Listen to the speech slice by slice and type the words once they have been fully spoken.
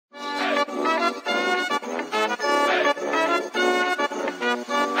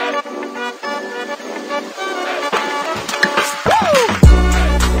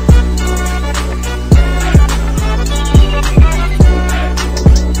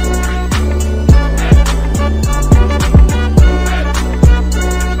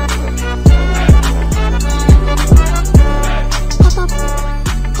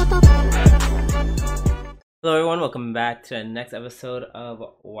welcome back to the next episode of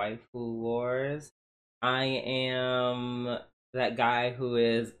Waifu Wars. I am that guy who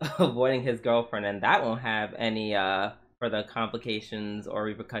is avoiding his girlfriend, and that won't have any further complications or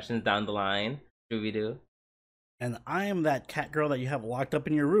repercussions down the line. Scooby Doo. And I am that cat girl that you have locked up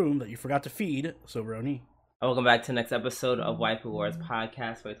in your room that you forgot to feed, Sobroni. Welcome back to the next episode of Waifu Wars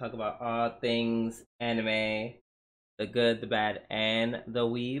podcast, where we talk about all things anime, the good, the bad, and the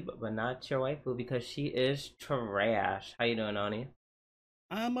weeb, but not your waifu because she is trash. How you doing, Oni?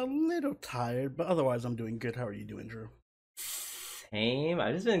 I'm a little tired, but otherwise I'm doing good. How are you doing, Drew? Same.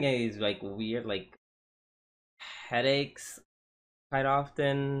 I've just been getting these weird headaches quite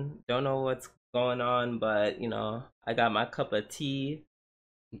often. Don't know what's going on, but I got my cup of tea,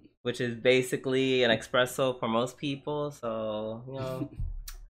 which is basically an espresso for most people. So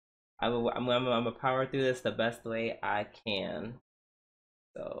I'm gonna power through this the best way I can.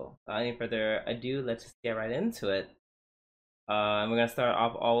 So without any further ado, let's just get right into it. And we're gonna start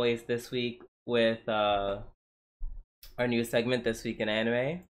off always this week with our new segment, This Week in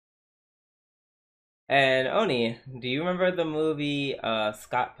Anime. And Oni, do you remember the movie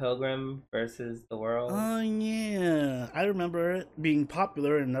Scott Pilgrim versus the World? Oh yeah, I remember it being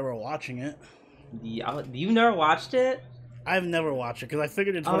popular and never watching it. You never watched it? I've never watched it because I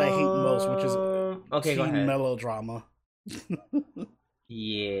figured it's what I hate most, which is okay, go teen ahead. melodrama. Yeah,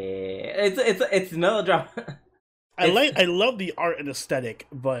 it's melodrama. I love the art and aesthetic,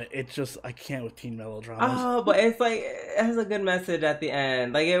 but it's just I can't with teen melodramas. Oh, but it's it has a good message at the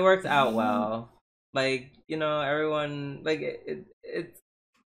end. Like it works out well. Everyone it's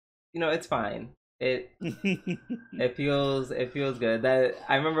it's fine. It feels good. That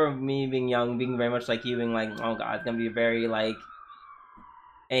I remember me being young, being very much like you, being like, oh god, it's gonna be very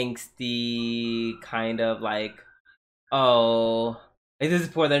angsty kind of this is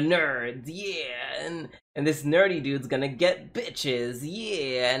for the nerds, yeah, and this nerdy dude's gonna get bitches,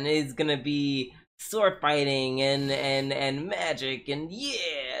 yeah, and it's gonna be sword fighting and magic, and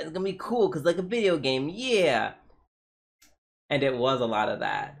yeah, it's gonna be cool because like a video game, yeah. And it was a lot of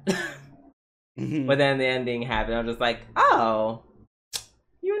that. But then the ending happened. I'm just like, oh,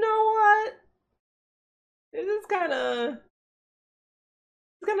 you know what? This is kind of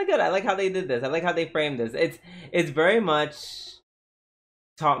good. I like how they did this. I like how they framed this. It's very much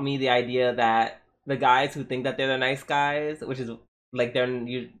taught me the idea that the guys who think that they're the nice guys, which is like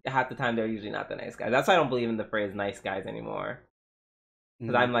half the time they're usually not the nice guys. That's why I don't believe in the phrase "nice guys" anymore.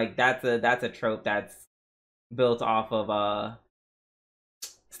 Because I'm like, that's a trope that's built off of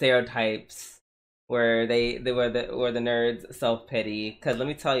stereotypes where where the nerds self pity. Because let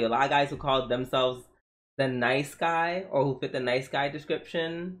me tell you, a lot of guys who call themselves the nice guy or who fit the nice guy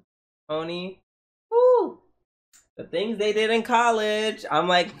description, Oni, whoo, the things they did in college, I'm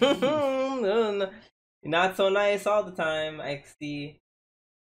like, not so nice all the time. I see.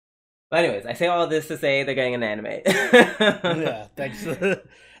 But anyways, I say all this to say they're getting an anime. Yeah, thanks.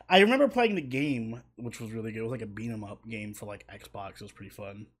 I remember playing the game, which was really good. It was like a beat 'em up game for Xbox. It was pretty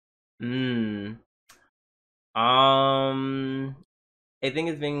fun. I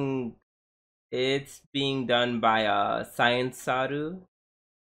think it's being done by Science Saru.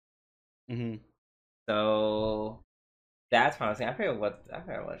 So that's promising. I forget what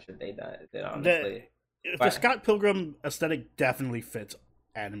should they did honestly. The Scott Pilgrim aesthetic definitely fits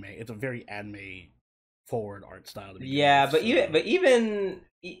anime. It's a very anime forward art style. Yeah, but even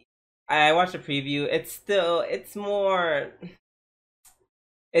I watched a preview. It's more.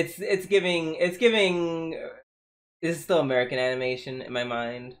 It's giving. It's still American animation in my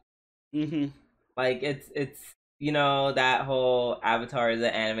mind. Like it's that whole Avatar is an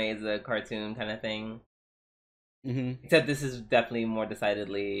anime is a cartoon kind of thing. Except this is definitely more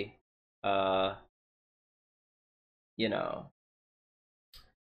decidedly,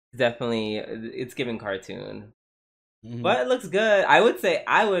 definitely it's giving cartoon, but it looks good. I would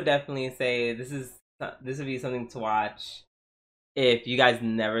definitely say this would be something to watch if you guys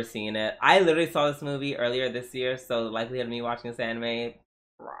never seen it. I literally saw this movie earlier this year, so the likelihood of me watching this anime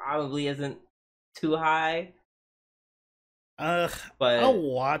probably isn't too high. But I'll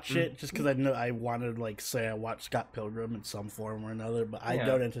watch it just because I know I wanted to say I watched Scott Pilgrim in some form or another, but I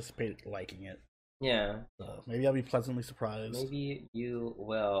don't anticipate liking it. Yeah. So maybe I'll be pleasantly surprised. Maybe you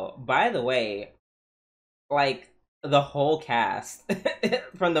will. By the way, the whole cast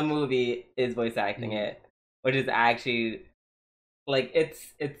from the movie is voice acting it, which is actually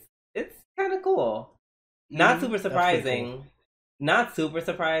it's kind of cool. Not super surprising. Cool. Not super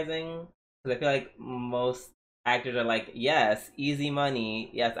surprising because I feel like most actors are like, yes, easy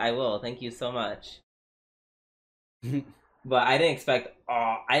money. Yes, I will. Thank you so much. but I didn't expect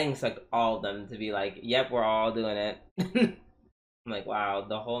all of them to be like, "Yep, we're all doing it." I'm like, wow,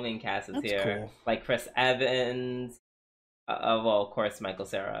 the whole main cast is That's here. cool. Like Chris Evans, well, of course, Michael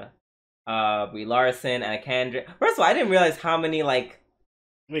Cera, Brie Larson, and Kendrick. First of all, I didn't realize how many like.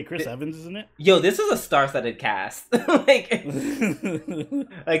 Wait, Chris Evans is in it? Yo, this is a star-studded cast. like,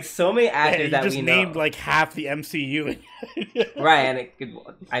 like so many actors you that just we named know. like half the MCU. Right, and it could.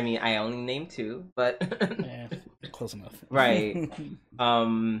 I mean, I only named two, but close enough. Right.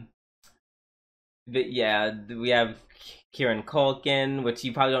 But yeah, we have Kieran Culkin, which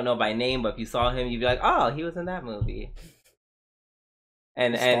you probably don't know by name, but if you saw him, you'd be like, "Oh, he was in that movie."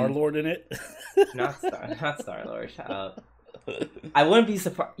 And Star-Lord in it? not Star Lord. Shut up. I wouldn't be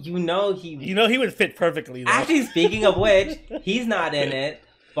surprised. You know he would fit perfectly. Though. Actually, speaking of which, he's not in it,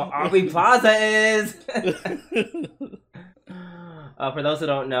 but Aubrey Plaza is. For those who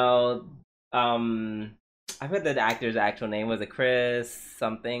don't know, I forget the actor's actual name. Was it Chris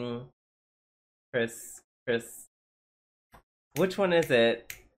something? Chris. Which one is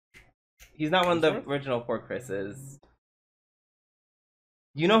it? He's not one of the original four Chris's.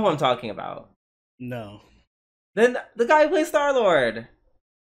 You know who I'm talking about? No. Then the guy who plays Star-Lord.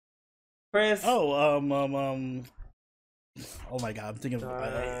 Chris. Oh, oh my god, I'm thinking of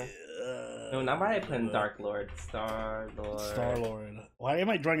no, not why I put in Dark Lord. Star-Lord. Why am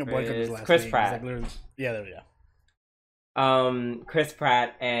I drawing a blank on his last Chris name? Pratt. Like, yeah, there we go. Chris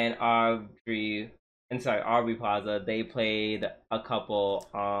Pratt and Aubrey Plaza, they played a couple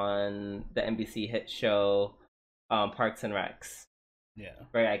on the NBC hit show Parks and Recs. Yeah.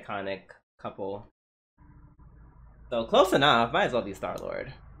 Very iconic couple. So close enough. Might as well be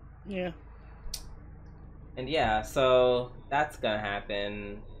Star-Lord. Yeah. And yeah, so that's gonna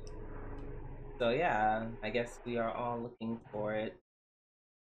happen. So yeah, I guess we are all looking for it.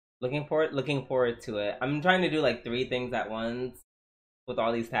 Looking forward to it. I'm trying to do like 3 things at once with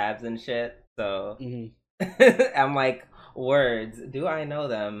all these tabs and shit. So I'm like, words. Do I know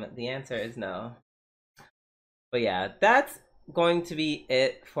them? The answer is no. But yeah, that's going to be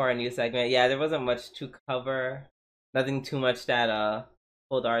it for our new segment. Yeah, there wasn't much to cover. Nothing too much that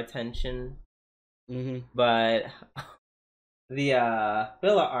hold our attention. But the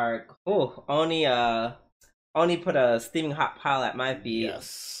filler arc, Oni put a steaming hot pile at my feet.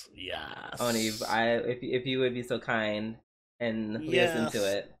 Yes. Oni, if you would be so kind and listen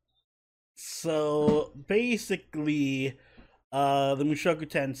to it. So basically, the Mushoku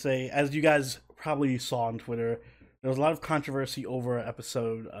Tensei, as you guys probably saw on Twitter, there was a lot of controversy over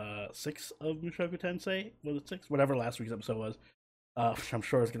episode 6 of Mushoku Tensei. Was it 6? Whatever last week's episode was. Which I'm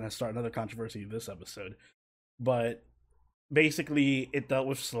sure is going to start another controversy this episode. But basically, it dealt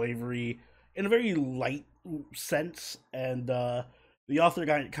with slavery in a very light sense, and the author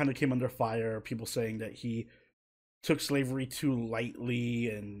kind of came under fire. People saying that he took slavery too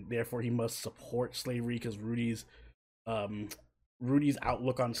lightly, and therefore he must support slavery because Rudy's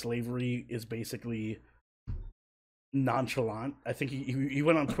outlook on slavery is basically nonchalant. I think he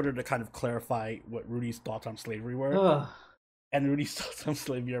went on Twitter to kind of clarify what Rudy's thoughts on slavery were. And Rudy's thoughts on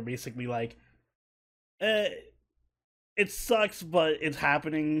slavery are basically like, it sucks, but it's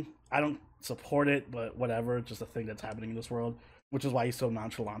happening. I don't support it, but whatever. It's just a thing that's happening in this world, which is why he's so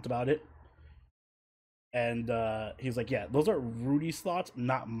nonchalant about it. And he's like, yeah, those are Rudy's thoughts,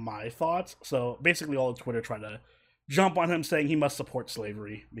 not my thoughts. So basically all of Twitter tried to jump on him saying he must support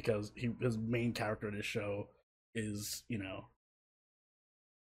slavery because his main character in this show is,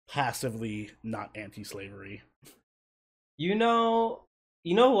 passively not anti-slavery. You know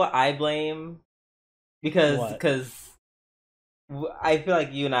what I blame? Because I feel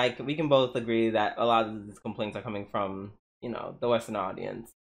like you and I, we can both agree that a lot of these complaints are coming from, the Western audience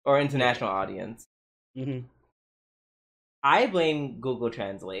or international audience. I blame Google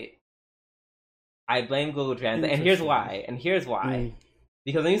Translate. And here's why.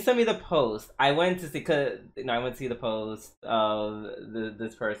 Because when you sent me the post, I went to see the post of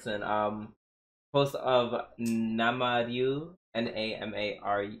this person. Post of Namaryu,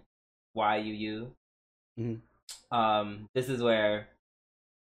 Namaryu. This is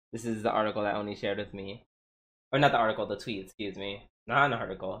the article that Oni shared with me, or not the article, the tweet. Excuse me, not an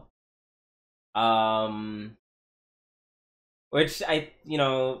article. Which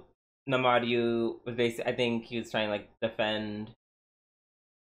Namaryu was basically. I think he was trying to defend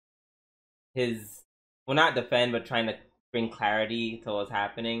his, well, not defend, but trying to bring clarity to what's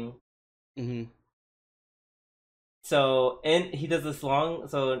happening. So he does this long.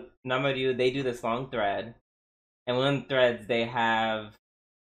 So Namaryu, they do this long thread, and one of the threads they have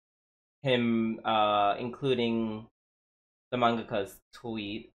him including the mangaka's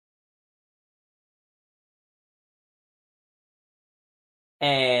tweet.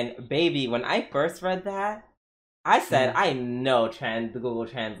 And baby, when I first read that, I said, I know the Google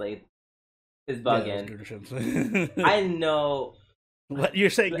Translate is bugging. Google Translate. I know. What you're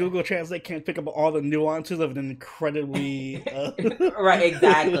saying? Google Translate can't pick up all the nuances of an incredibly right?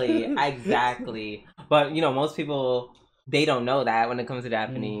 Exactly. But most people, they don't know that when it comes to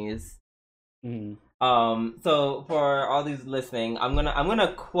Japanese. So for all these listening, I'm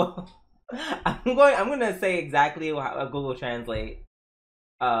gonna quote. I'm gonna say exactly what Google Translate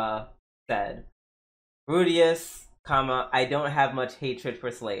said. Rudius, I don't have much hatred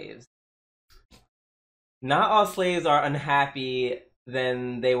for slaves. Not all slaves are unhappy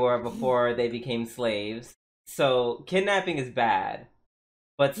than they were before they became slaves. So kidnapping is bad.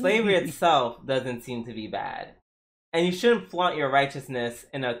 But slavery itself doesn't seem to be bad. And you shouldn't flaunt your righteousness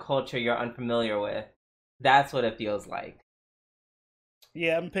in a culture you're unfamiliar with. That's what it feels like.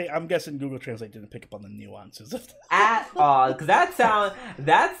 Yeah, I'm guessing Google Translate didn't pick up on the nuances of at all, because that's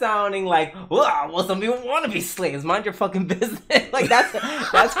sounding like, well, some people want to be slaves. Mind your fucking business. Like that's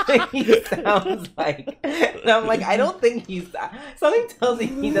what he sounds like. And I'm like, I don't think something tells me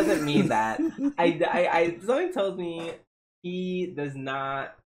he doesn't mean that. Something tells me he does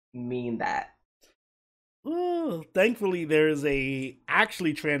not mean that. Ooh, thankfully, there is a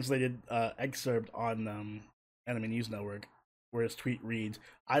actually translated excerpt on Anime News Network, where his tweet reads,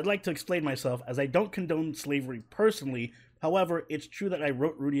 "I'd like to explain myself as I don't condone slavery personally. However, it's true that I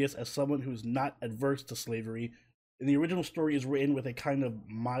wrote Rudius as someone who's not adverse to slavery. The original story is written with a kind of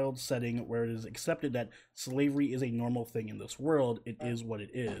mild setting where it is accepted that slavery is a normal thing in this world. It is what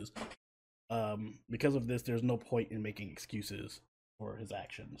it is. Because of this, there's no point in making excuses for his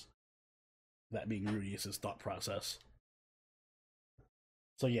actions." That being Rudius's thought process.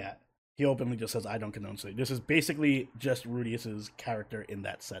 So yeah, he openly just says, "I don't condone slavery." This is basically just Rudius's character in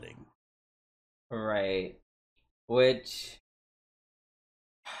that setting. Right. Which,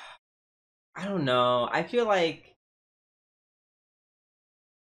 I don't know. I feel like...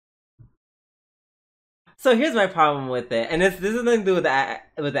 So here's my problem with it. And this has nothing to do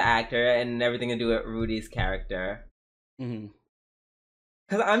with the actor and everything to do with Rudy's character. Because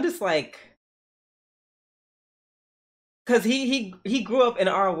I'm just like... Because he grew up in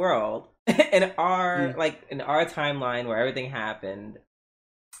our world. in our timeline where everything happened.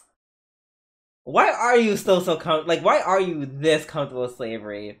 Why are you still so why are you this comfortable with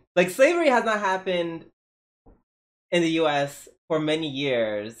slavery? Like, slavery has not happened in the US for many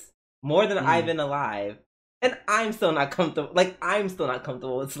years, more than I've been alive, and I'm still not comfortable. Like, I'm still not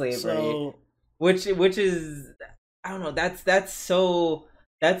comfortable with slavery. Which is, I don't know, that's so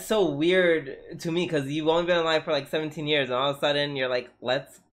weird to me, because you've only been alive for like 17 years and all of a sudden you're like,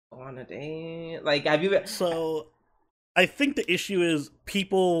 let's go on a date. Like, have you been... So I think the issue is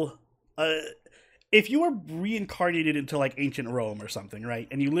people, if you were reincarnated into like ancient Rome or something, right,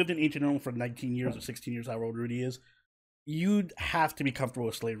 and you lived in ancient Rome for 19 years or 16 years, how old Rudy is, you'd have to be comfortable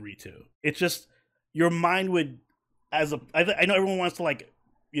with slavery too. It's just your mind would, I know everyone wants to, like,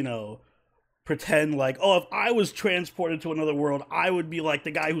 pretend like, oh, if I was transported to another world, I would be like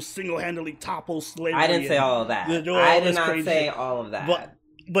the guy who single-handedly topples slavery. I didn't say all of that. I did not say all of that.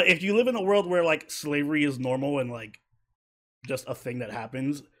 But if you live in a world where like slavery is normal and like just a thing that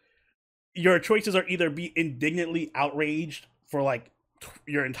happens, your choices are either be indignantly outraged for like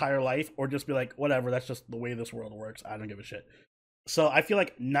your entire life, or just be like, whatever, that's just the way this world works, I don't give a shit. So I feel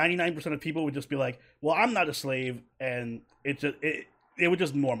like 99% of people would just be like, well, I'm not a slave, and it would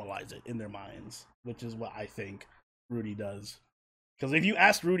just normalize it in their minds, which is what I think Rudy does. Because if you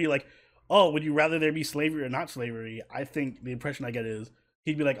ask Rudy, like, oh, would you rather there be slavery or not slavery, I think the impression I get is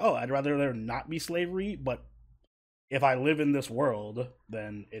he'd be like, oh, I'd rather there not be slavery, but if I live in this world,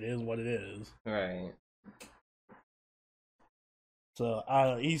 then it is what it is. Right. So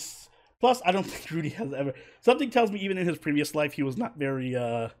he's... Plus, I don't think Rudy has ever... Something tells me even in his previous life, he was not very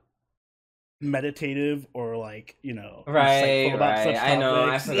meditative or like, right I know,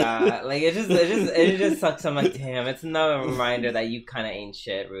 I forgot. Like, it just sucks. I'm like, damn, it's another reminder that you kind of ain't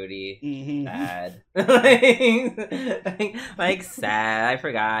shit, Rudy. Sad. like sad. I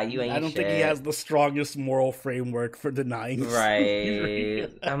forgot, you ain't shit. I don't think he has the strongest moral framework for denying right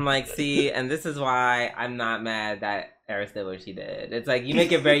I'm like, see, and this is why I'm not mad that Eris did what she did. It's like, you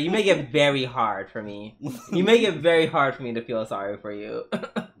make it very hard for me. You make it very hard for me to feel sorry for you.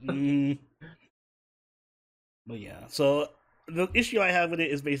 But yeah, so the issue I have with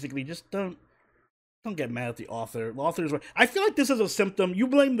it is basically just don't get mad at the author. The author's right. I feel like this is a symptom. You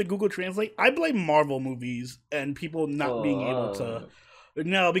blame the Google Translate. I blame Marvel movies and people not being able to.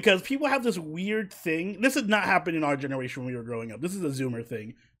 No, because people have this weird thing. This did not happen in our generation when we were growing up. This is a Zoomer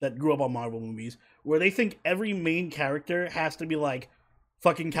thing that grew up on Marvel movies, where they think every main character has to be like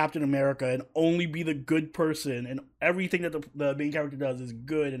fucking Captain America and only be the good person, and everything that the main character does is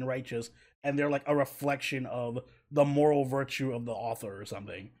good and righteous, and they're like a reflection of the moral virtue of the author or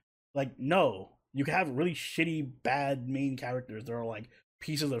something. Like, no, you can have really shitty, bad main characters that are like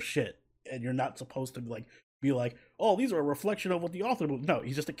pieces of shit, and you're not supposed to like be like, oh, these are a reflection of what the author. No,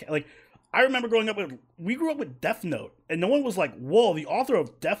 he's just like. I remember we grew up with Death Note, and no one was like, whoa, the author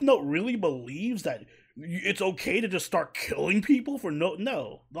of Death Note really believes that it's okay to just start killing people for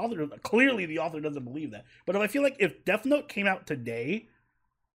no. Clearly the author doesn't believe that. But I feel like if Death Note came out today,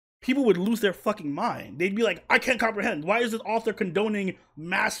 people would lose their fucking mind. They'd be like, I can't comprehend. Why is this author condoning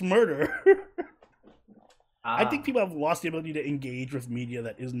mass murder? I think people have lost the ability to engage with media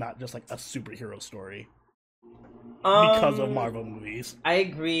that is not just like a superhero story. Because of Marvel movies. I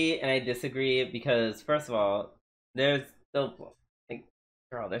agree and I disagree because, first of all, there's still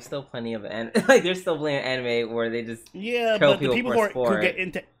there's still plenty of there's still plenty of anime where they just but the people who get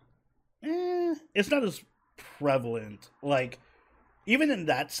into it's not as prevalent. Like, even in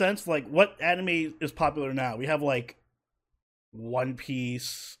that sense, like, what anime is popular now? We have like One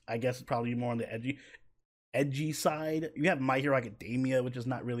Piece. I guess it's probably more on the edgy side. You have My Hero Academia, which is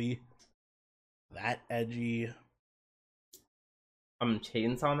not really that edgy.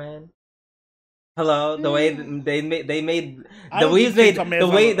 Chainsaw Man. Hello, the way they made the Weebs made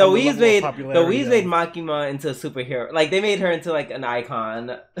Makima into a superhero. Like, they made her into like an icon.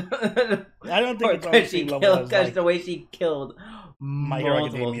 I don't think it's on the same level as like, the way she killed My Hero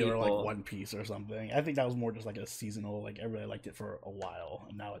Academia or like One Piece or something. I think that was more just like a seasonal. Like, everybody liked it for a while,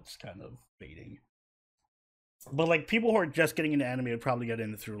 and now it's kind of fading. But like, people who are just getting into anime would probably get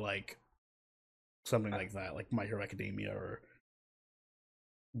in through like something like that, like My Hero Academia or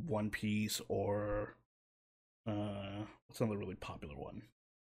One Piece, or what's another really popular one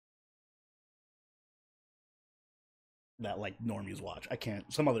that like normies watch?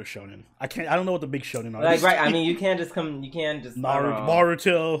 Some other shonen. I don't know what the big shonen are. Like, right, I mean, you can't just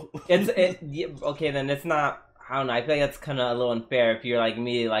Naruto. Okay, then it's not, I don't know, I feel like that's kind of a little unfair if you're like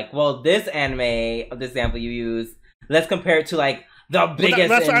me, like, well, this anime, of this example you use, let's compare it to like the biggest.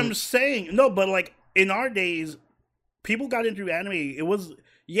 That's what I'm saying. No, but like, in our days, people got into anime. There was a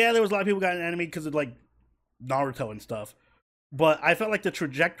lot of people got into anime because of like Naruto and stuff. But I felt like the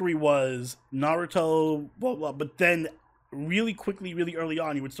trajectory was Naruto, blah, blah, but then really quickly, really early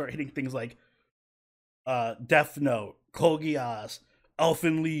on, you would start hitting things like Death Note, Code Geass,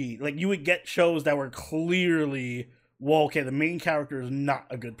 Elfen Lied. Like, you would get shows that were clearly, well, okay, the main character is not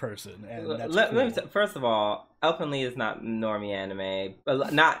a good person. And that's let me first of all, Elfen Lied is not normie anime.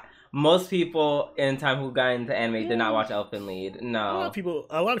 But not most people in time who got into anime did not watch Elfen Lied. No,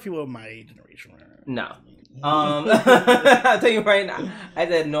 a lot of people of my generation were. No. I'll tell you right now. I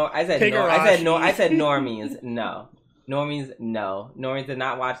said normies. No. Normies, no. Normies did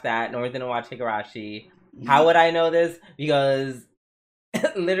not watch that. Normies didn't watch Higurashi. How would I know this? Because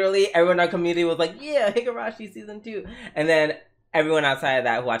literally everyone in our community was like, yeah, Higurashi season 2. And then everyone outside of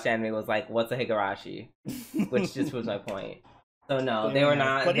that who watched anime was like, what's a Higurashi? Which just proves my point. So no, they were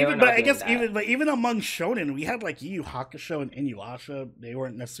not. But I guess even among shonen, we had like Yu Yu Hakusho and Inuyasha. They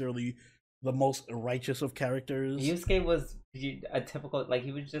weren't necessarily the most righteous of characters. Yusuke was a typical, like,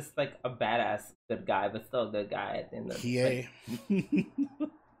 he was just like a badass good guy, but still a good guy at the end of the day.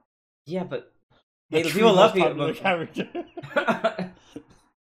 Yeah, but people love you. Character.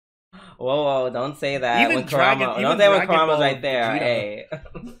 Whoa, don't say that. Don't say when Kurama's right there. Vegeta. Hey.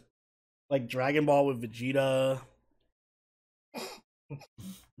 Like Dragon Ball with Vegeta.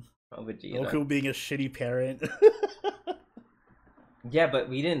 Oh, Vegeta. Goku being a shitty parent. Yeah, but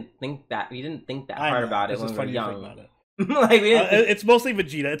we didn't think that part about it when we were young. Like, it's mostly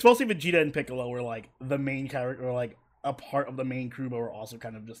Vegeta. It's mostly Vegeta and Piccolo were like the main character, or like a part of the main crew, but were also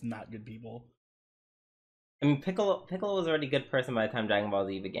kind of just not good people. I mean, Piccolo was already a good person by the time Dragon Ball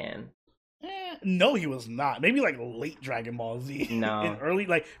Z began. No, he was not. Maybe like late Dragon Ball Z. No, in early,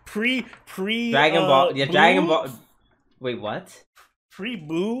 like pre Dragon Ball. Yeah, Dragon Ball. Wait, what?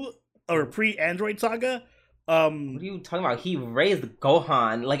 Pre-Boo or pre-Android Saga. What are you talking about? He raised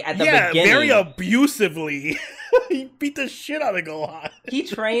Gohan like at the beginning. Yeah, very abusively. He beat the shit out of Gohan. He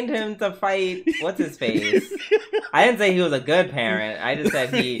trained him to fight. What's his face? I didn't say he was a good parent. I just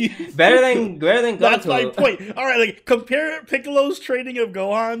said he better than Goku. That's my point. All right, like, compare Piccolo's training of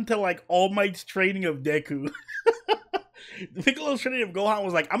Gohan to like All Might's training of Deku. Piccolo's training of Gohan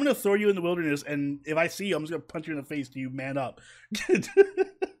was like, I'm gonna throw you in the wilderness, and if I see you, I'm just gonna punch you in the face till you man up.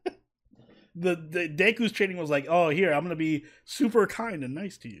 The Deku's training was like, oh, here, I'm gonna be super kind and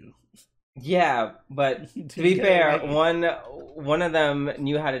nice to you. Yeah, but to be fair, one of them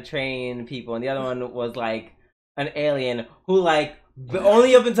knew how to train people, and the other one was like an alien who like but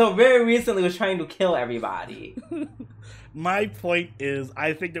only up until very recently was trying to kill everybody. My point is,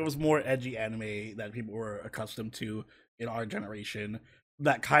 I think there was more edgy anime that people were accustomed to in our generation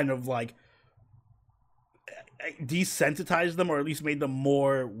that kind of like desensitized them, or at least made them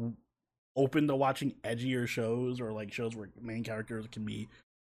more open to watching edgier shows, or like shows where main characters can be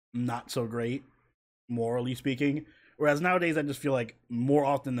not so great, morally speaking. Whereas nowadays, I just feel like more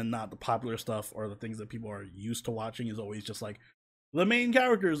often than not, the popular stuff or the things that people are used to watching is always just like the main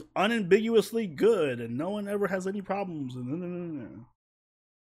character is unambiguously good and no one ever has any problems.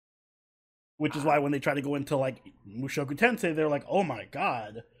 Which is why when they try to go into like Mushoku Tensei, they're like, oh my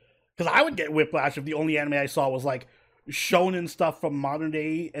god. Because I would get whiplash if the only anime I saw was like shonen stuff from modern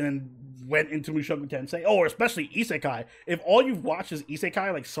day and then went into Mushoku Tensei. Oh, or especially Isekai. If all you've watched is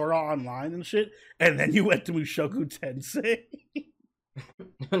Isekai, like Sword Art Online and shit, and then you went to Mushoku Tensei.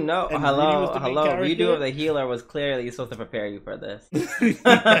 No, hello. Redo of the Healer was clearly supposed to prepare you for this.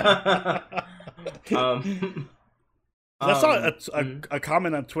 I saw a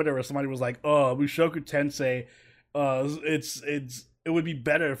comment on Twitter where somebody was like, "Oh, Mushoku Tensei, it would be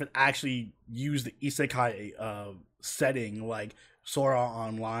better if it actually used the isekai setting like Sword Art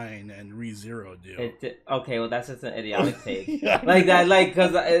Online and ReZero do." Okay, well that's just an idiotic take. Like that, like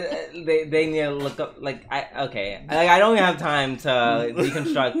because they need to look up. Like I don't even have time to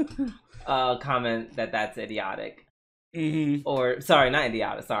deconstruct a comment that's idiotic. Mm-hmm. Or sorry, not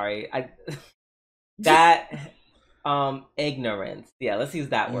idiotic. Sorry, that ignorance. Yeah, let's use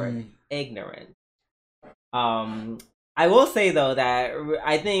that word. Ignorance. I will say though that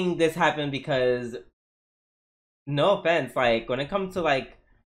I think this happened because, no offense, like when it comes to like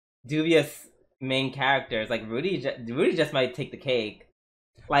dubious main characters, like Rudy just might take the cake.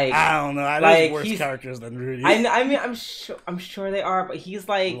 Like I don't know, there's worse characters than Rudy. I mean, I'm sure they are, but he's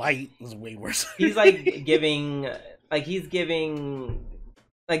like Light is way worse. He's like giving like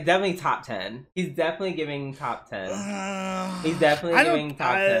definitely top 10. He's definitely giving top 10. He's definitely giving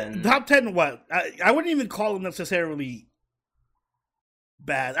top 10. Top 10 what? I wouldn't even call him necessarily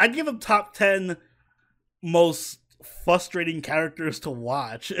bad. I'd give him top 10 most frustrating characters to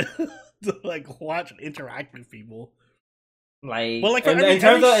watch. To like watch and interact with people. Like, well, like in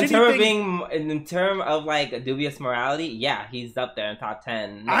terms of like dubious morality, yeah, he's up there in top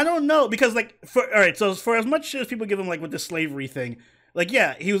 10. I don't know, because like so for as much as people give him like with the slavery thing, like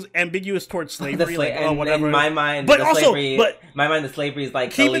yeah, he was ambiguous towards slavery, whatever. In my mind, but the slavery is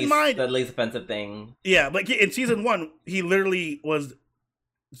like the least offensive thing. Yeah, but in season 1, he literally was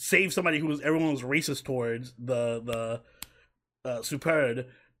saved somebody everyone was racist towards, the Superd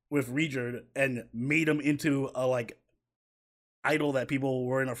with Regard, and made him into a like idol that people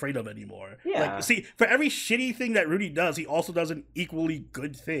weren't afraid of anymore. Yeah. Like, see, for every shitty thing that Rudy does, he also does an equally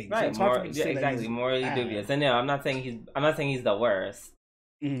good thing. Right, so exactly, morally dubious. And no, I'm not saying he's the worst.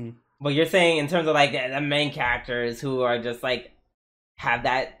 Mm. But you're saying in terms of like the main characters who are just like have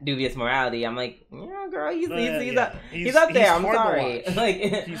that dubious morality, I'm like, yeah, girl, he's up there. I'm sorry.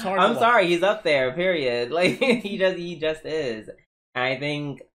 Like, I'm sorry, he's up there. Period. Like he just is. And I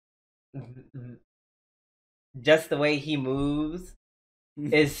think just the way he moves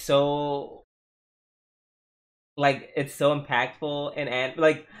is so like it's so impactful, and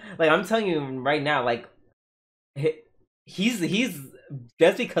like I'm telling you right now, like he's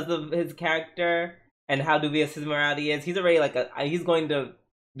just because of his character and how dubious his morality is, he's already like he's going to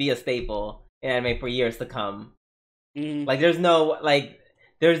be a staple in anime for years to come. Like there's no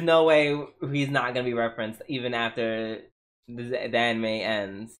way he's not gonna be referenced even after the anime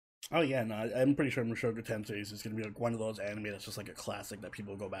ends. Oh yeah, no, I'm pretty sure Mushoku Tensei is going to be like one of those anime that's just like a classic that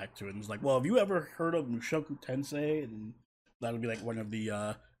people go back to, and it's like, well, have you ever heard of Mushoku Tensei? And that'll be like one of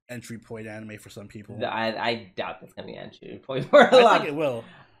the entry point anime for some people. I doubt that's going to be entry point for a lot. I think it will.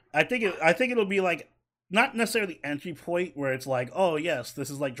 I think it'll be like not necessarily entry point where it's like, oh yes, this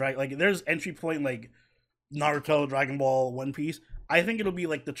is like like there's entry point like Naruto, Dragon Ball, One Piece. I think it'll be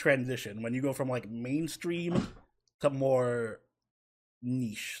like the transition when you go from like mainstream to more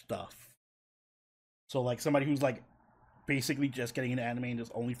niche stuff. So like somebody who's like basically just getting into anime and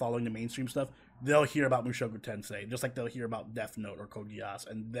just only following the mainstream stuff, they'll hear about Mushoku Tensei just like they'll hear about Death Note or Code Geass,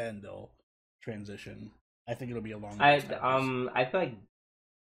 and then they'll transition. I think it'll be a long I feel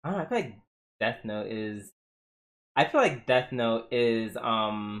like Death Note is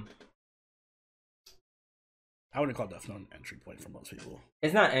I wouldn't call Death Note an entry point for most people.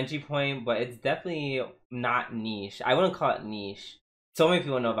 It's not entry point, but it's definitely not niche. I wouldn't call it niche. So many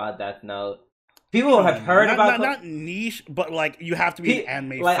people know about Death Note. People have heard about not niche, but like you have to be an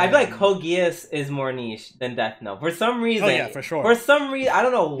anime like fan. I feel like Code Geass is more niche than Death Note for some reason. Oh yeah, for sure. For some reason, I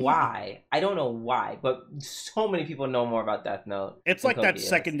don't know why. I don't know why, but so many people know more about Death Note. It's like Code that Geass.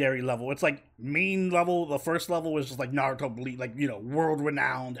 secondary level. It's like main level. The first level was just like Naruto, like world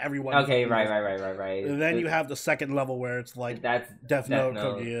renowned. Everyone. Okay, right. And then you have the second level where it's like that's Death Note,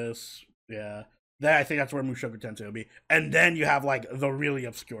 Code Geass. Yeah. Then I think that's where Mushoku Tensei will be. And then you have like the really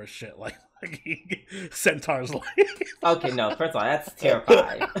obscure shit like Centaur's Life. Okay, no, first of all, that's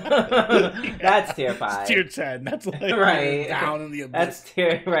terrifying. That's terrifying. It's tier 10. That's like right down in the abyss. That's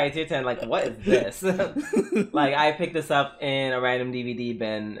tier 10. Like, what is this? Like, I picked this up in a random DVD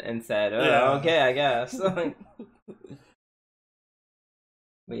bin and said, "Oh, yeah. Okay, I guess."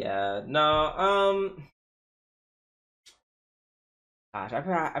 But yeah, no, gosh,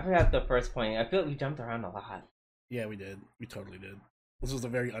 I forgot the first point. I feel like we jumped around a lot. Yeah, we did. We totally did. This was a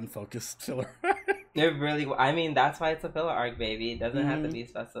very unfocused filler. It really. I mean, that's why it's a filler arc, baby. It doesn't have to be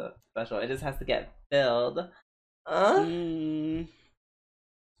special. It just has to get filled. But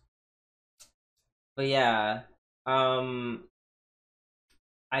yeah, I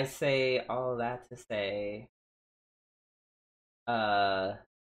say all that to say,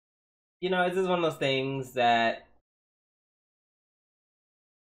 this is one of those things that,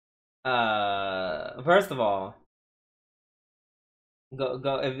 first of all,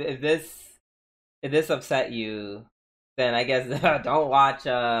 go if this upset you, then I guess don't watch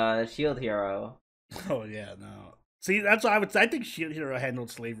Shield Hero. Oh yeah, no. See, that's what I would say. I think Shield Hero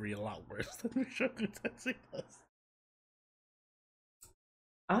handled slavery a lot worse than Mushoku Tensei does.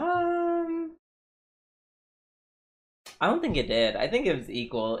 I don't think it did. I think it was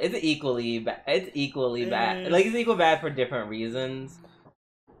equal. It's equally bad. Like it's equal bad for different reasons.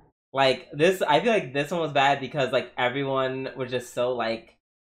 Like this, I feel like this one was bad because like everyone was just so like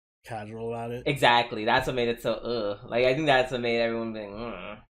casual about it. Exactly. That's what made it so Like I think that's what made everyone be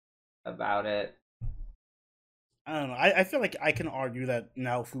about it. I don't know. I feel like I can argue that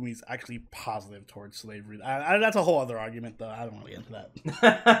now Fumi's actually positive towards slavery. That's a whole other argument, though. I don't want to get into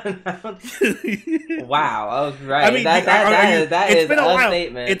that. Wow. Oh, right. I mean, that is a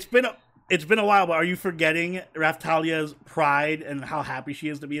statement. It's been a while, but are you forgetting Raphtalia's pride and how happy she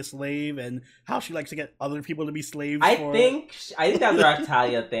is to be a slave and how she likes to get other people to be slaves? I think that was a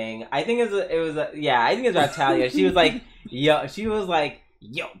Raphtalia thing. I think it was Raphtalia. She was like,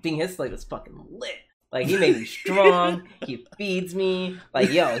 yo, being his slave is fucking lit. Like, he made me strong. He feeds me.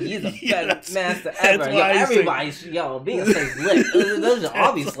 Like, yo, he's the best master ever. Yo, everybody's, being a slave lit. Those should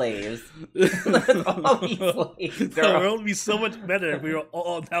all be slaves. Let's all be slaves, girl. The world would be so much better if we were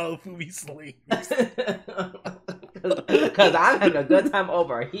all now Fumi slaves. Because I'm having a good time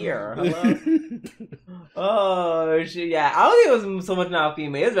over here. Hello? Oh, shit, yeah. I don't think it was so much now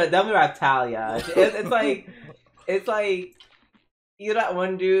female. It was definitely Raphtalia. It's like, you know that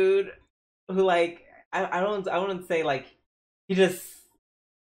one dude who, like, I wouldn't say like he just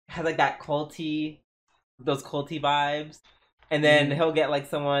has like those culty vibes, and then he'll get like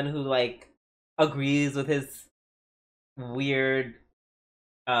someone who like agrees with his weird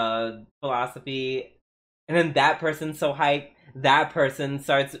philosophy, and then that person's so hyped, that person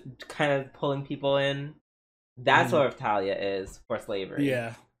starts kind of pulling people in. That's what Raphtalia is for slavery.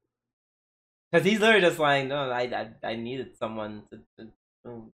 Yeah, because he's literally just like, no, I needed someone to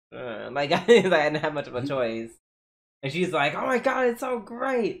like I didn't have much of a choice, and she's like, "Oh my god, it's so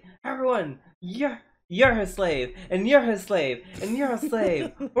great! Everyone, you're her slave, and you're his slave, and you're a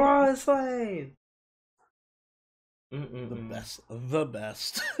slave. We're all his slave." The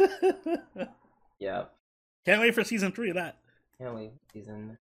best. Yep. Can't wait for season 3 of that. Can't wait for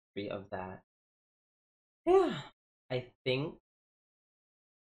season 3 of that. Yeah, I think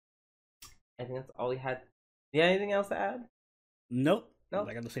that's all we had. Do you have anything else to add? Nope.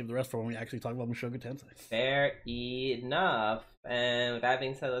 I got to save the rest for when we actually talk about Mushoku Tensei. Fair enough. And with that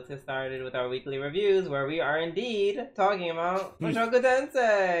being said, let's get started with our weekly reviews, where we are indeed talking about Mushoku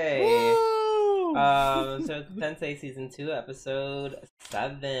Tensei. Woo! Mushoku Tensei Season 2, Episode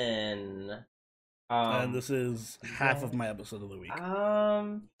 7. And this is half of my episode of the week.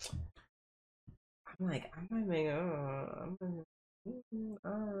 I'm like, I might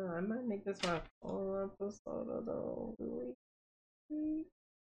make this my full episode of the week.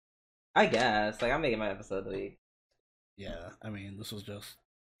 I guess. Like, I'm making my episode of the week. Yeah, I mean, this was just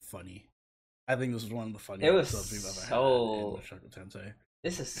funny. I think this was one of the funniest episodes we've ever had in Mushoku Tensei.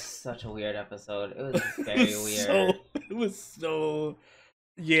 This is such a weird episode. It was very weird. It was so...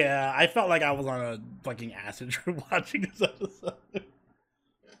 Yeah, I felt like I was on a fucking acid trip watching this episode.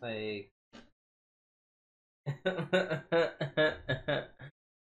 Like...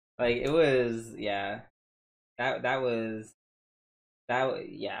 Like it was, yeah. That was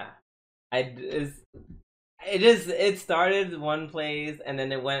yeah. It started one place and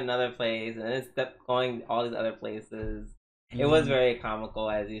then it went another place and then it kept going all these other places. It was Mm. very comical,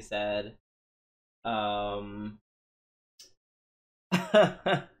 as you said. Um,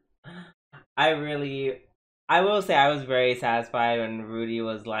 I really, I will say, I was very satisfied when Rudy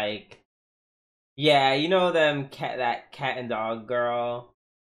was like, "Yeah, you know that cat and dog girl.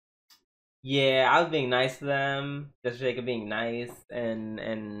 Yeah, I was being nice to them just for the sake of being nice and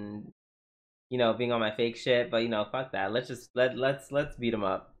being on my fake shit. But fuck that. Let's beat them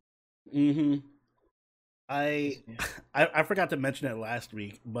up." Hmm. I, I forgot to mention it last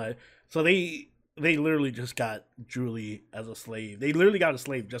week, but so they literally just got Julie as a slave. They literally got a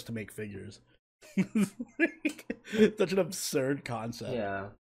slave just to make figures. Such an absurd concept. Yeah,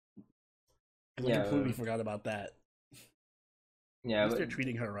 I yeah, completely forgot about that. At yeah. least But they're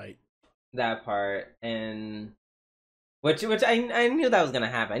treating her right. that part and which I knew that was gonna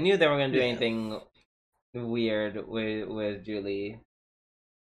happen. I knew they were gonna do Yeah. anything weird with Julie.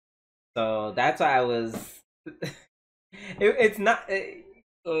 So that's why I was. It's not,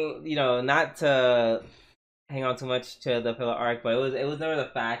 not to hang on too much to the pillar arc, but it was never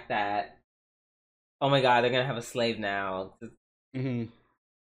the fact that, oh my god, they're gonna have a slave now. Hmm.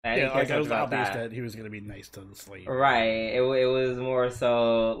 I Yeah, didn't care like so it much was about obvious that. that he was gonna be nice to the slave. Right. It was more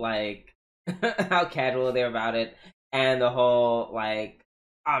so like how casual they were about it, and the whole like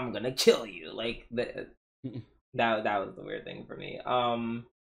I'm gonna kill you like that was the weird thing for me. Um,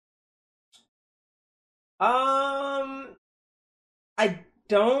 I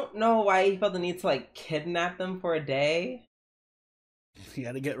don't know why he felt the need to like kidnap them for a day. He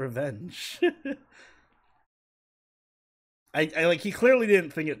had to get revenge. I like he clearly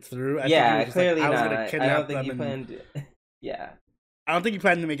didn't think it through. I think he Yeah, was just like, clearly I was not. gonna I don't kidnap think them, he and planned. Yeah, I don't think he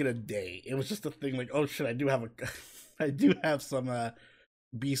planned to make it a day. It was just a thing like, oh shit, I do have a, I do have some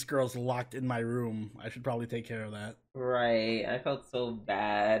beast girls locked in my room. I should probably take care of that. right. I felt so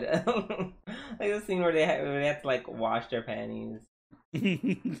bad. Like the scene where they had to like wash their panties,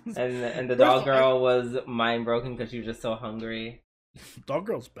 and the First of dog all, I, girl was mind broken because she was just so hungry. dog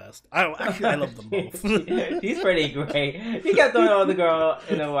girl's best. I love them both. She's pretty great. He kept throwing all the girl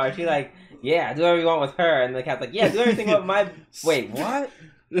in the water. She like, yeah, do whatever you want with her, and the cat's like, yeah, do everything with my. Wait, what?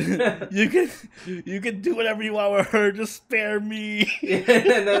 You can do whatever you want with her. Just spare me. And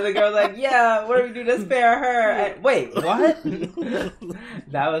then the girl's like, yeah, what do we do to spare her? And, wait, what?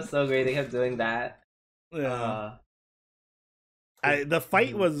 That was so great. They kept doing that. Yeah. The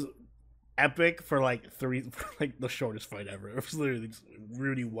fight was epic for like like the shortest fight ever. It was literally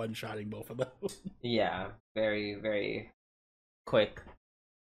Rudy one-shotting both of them. Yeah, very, very quick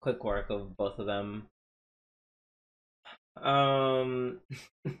work of both of them. I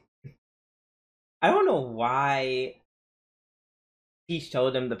don't know why he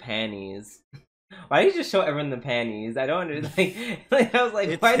showed them the panties. Why did he just show everyone the panties? I don't understand. Like I was like,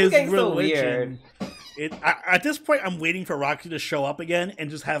 It's why is this his getting so religion. weird? At this point, I'm waiting for Roxy to show up again and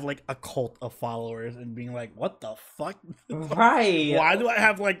just have like a cult of followers and being like, "What the fuck? Right? Why do I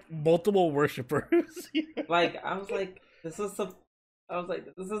have like multiple worshippers?" Like I was like, this is some. I was like,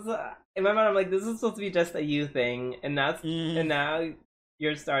 this is in my mind. I'm like, this is supposed to be just a you thing, and now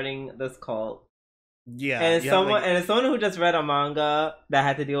you're starting this cult. Yeah, And like, as someone who just read a manga that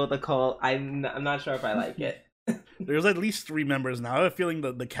had to deal with a cult, I'm not sure if I like it. there's at least 3 members now. I have a feeling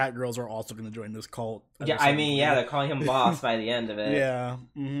that the cat girls are also going to join this cult. Yeah, I mean, yeah, they're calling him boss by the end of it. Yeah.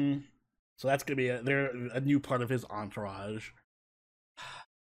 Mm-hmm. So that's going to be they're a new part of his entourage.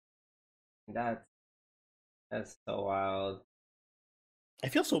 That's so wild. I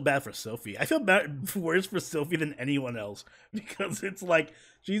feel so bad for Sophie. I feel worse for Sophie than anyone else because it's like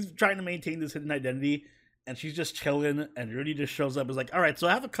she's trying to maintain this hidden identity and she's just chilling and Rudy just shows up and is like, all right, so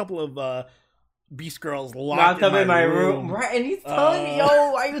I have a couple of beast girls locked up in my room. Right, and he's telling me, yo,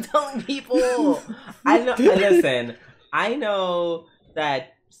 why are you telling people? I know. Listen, I know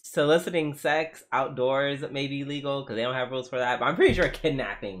that soliciting sex outdoors may be legal because they don't have rules for that, but I'm pretty sure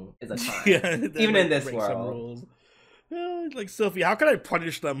kidnapping is a crime, Yeah, even in this world. Like, Sophie, how can I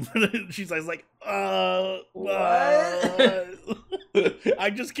punish them? She's like, what? I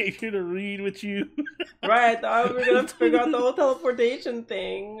just came here to read with you. Right, I thought we were gonna figure out the whole teleportation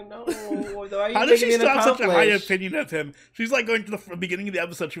thing. No, how did she still have such a high opinion of him? She's like going to the beginning of the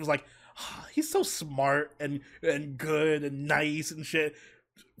episode. She was like, oh, he's so smart and good and nice and shit.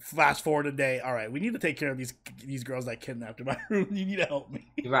 Fast forward a day. All right, we need to take care of these girls that kidnapped in my room. You need to help me.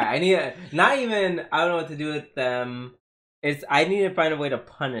 Right, I need not even. I don't know what to do with them. It's I need to find a way to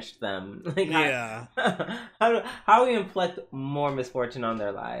punish them. Like, Yeah. how do we inflict more misfortune on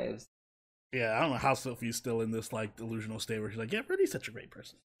their lives? Yeah, I don't know how Sophie's still in this like delusional state where she's like, yeah, Rudy's such a great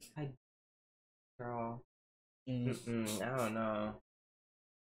person. Girl, Mm. I don't know.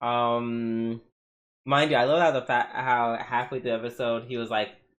 Mind you, I love how halfway through the episode he was like,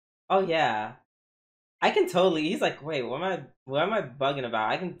 "Oh yeah, I can totally." He's like, "Wait, what am I bugging about?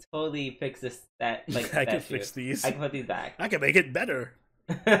 I can totally fix this. That like I that can shoe. fix these. I can put these back. I can make it better."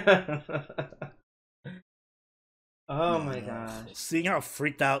 Oh No, my no. gosh. Seeing how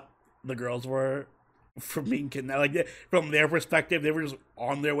freaked out the girls were from being kidnapped, like from their perspective, they were just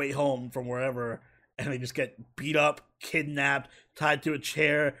on their way home from wherever, and they just get beat up, kidnapped, tied to a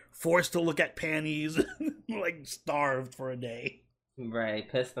chair, forced to look at panties, like starved for a day. Right,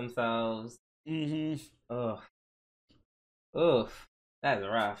 piss themselves. Mm-hmm. Ugh. Oof. That is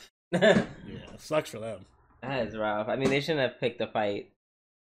rough. Yeah, sucks for them. That is rough. I mean, they shouldn't have picked a fight.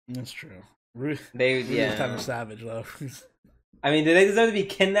 That's true. They Rudy's kind of savage though. I mean, do they deserve to be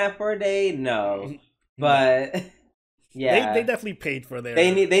kidnapped for a day? No, but yeah, they definitely paid for their.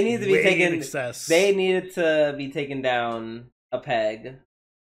 They need to be taken. Excess. They needed to be taken down a peg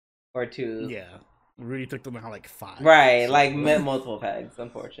or two. Yeah, Rudy took them out like 5. Right, like multiple pegs.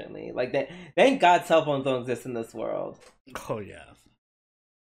 Unfortunately, like that. Thank God cell phones don't exist in this world. Oh yeah.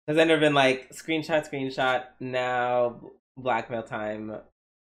 Has there been like screenshot now blackmail time?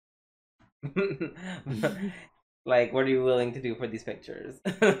 Like, what are you willing to do for these pictures?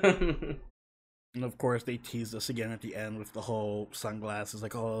 And of course, they teased us again at the end with the whole sunglasses.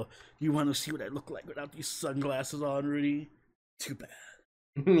 Like, oh, you want to see what I look like without these sunglasses on, Rudy? Too bad.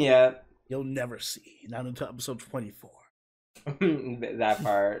 Yeah. You'll never see. Not until episode 24. That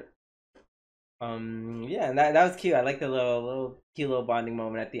part. Yeah, and that was cute. I like the little cute little bonding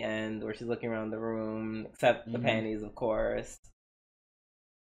moment at the end where she's looking around the room, except the panties, of course.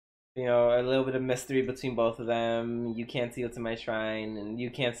 You know, a little bit of mystery between both of them. You can't see what's in my shrine, and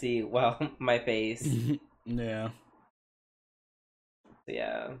you can't see, well, my face. Yeah. So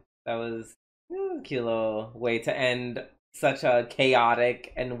yeah, that was a cute little way to end such a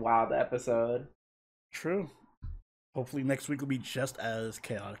chaotic and wild episode. True. Hopefully next week will be just as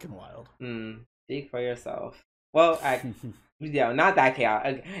chaotic and wild. Speak for yourself. Well, yeah, not that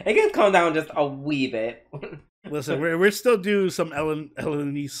chaotic. It can calm down just a wee bit. Listen, we're still doing some Ellen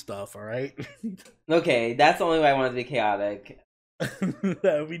stuff, all right? Okay, that's the only way I want it to be chaotic.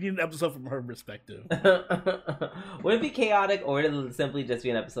 We need an episode from her perspective. Would it be chaotic, or would it simply just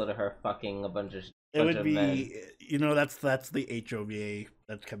be an episode of her fucking a bunch of? It would be, men? you know, that's the HOVA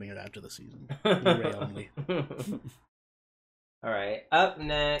that's coming out after the season. Blu-ray only. All right. Up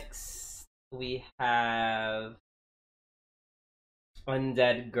next, we have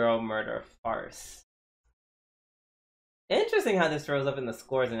Undead Girl Murder Farce. Interesting how this throws up in the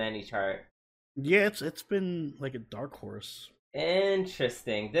scores in any chart. Yeah, it's been like a dark horse.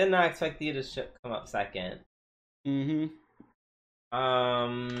 Interesting. Did not expect you to come up second.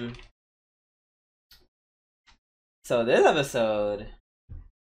 So this episode,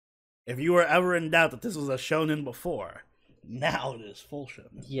 if you were ever in doubt that this was a shonen before, now it is full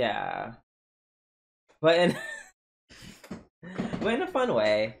shonen. Yeah, but in a fun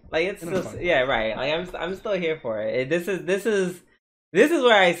way. Like it's just, yeah, right. Like I'm still here for it. This is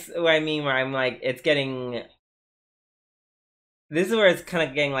where I mean where I'm like it's getting. This is where it's kind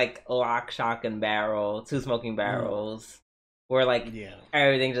of getting like lock, shock, and barrel, 2 smoking barrels. Where like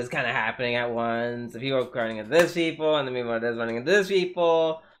everything's just kind of happening at once. If you were running into this people, and then people are running into this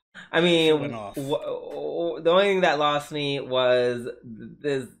people. I mean, the only thing that lost me was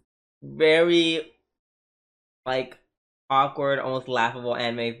this very like awkward, almost laughable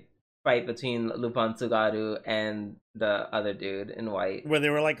anime fight between Lupin Tsugaru and the other dude in white, where they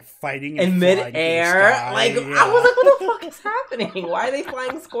were like fighting in midair. Like I was like, what the fuck is happening? Why are they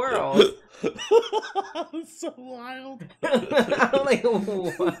flying squirrels? It's so wild. I'm like,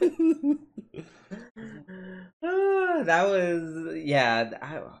 what? That was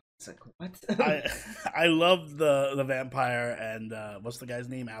I was like, what? I love the vampire and what's the guy's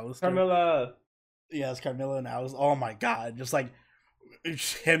name? Alistair? Carmilla. Yes, Carmilla and Alice. Oh my god, just like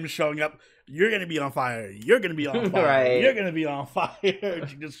him showing up. You're gonna be on fire. You're gonna be on fire. Right. You're gonna be on fire.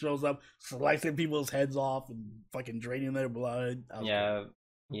 She just shows up, slicing people's heads off and fucking draining their blood.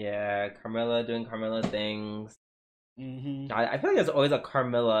 Yeah. Carmilla doing Carmilla things. Mm-hmm. I feel like there's always a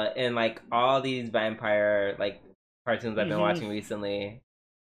Carmilla in like all these vampire like cartoons I've been watching recently,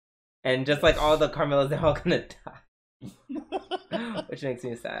 and just like all the Carmillas, they're all gonna die, which makes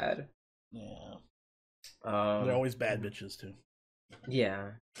me sad. Yeah. They're always bad bitches too.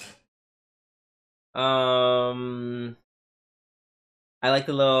 Yeah. I like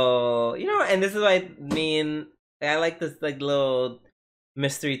the little, and this is what I mean. I like this like little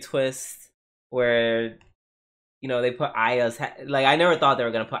mystery twist where they put Aya's head. Like I never thought they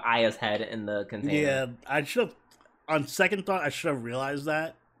were gonna put Aya's head in the container. Yeah, I should have. On second thought, I should have realized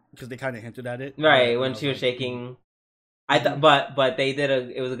that because they kind of hinted at it. Right when she was shaking. I thought, but they did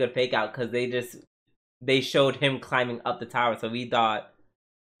it was a good fake out because they showed him climbing up the tower, so we thought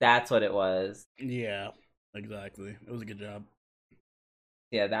that's what it was. Yeah, exactly. It was a good job.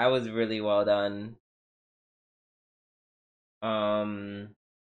 Yeah, that was really well done.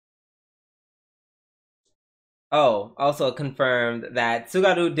 Oh, also confirmed that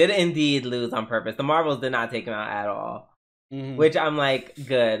Tsugaru did indeed lose on purpose. The marbles did not take him out at all. Mm-hmm. Which I'm like,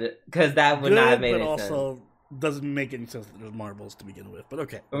 good, because that would not have made any sense. But also doesn't make any sense that there's marbles to begin with. But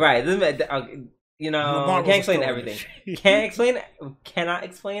okay, right? Can't explain everything. Cannot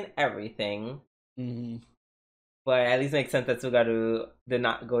explain everything. Mm-hmm. But at least makes sense that Tsugaru did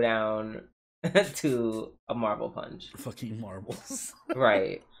not go down to a marble punch. Fucking marbles.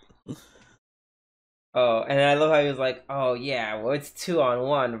 Right. Oh, and I love how he was like, "Oh yeah, well it's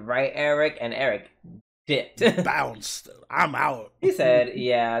 2-on-1, right, Eric?" And Eric dipped, bounced. I'm out. He said,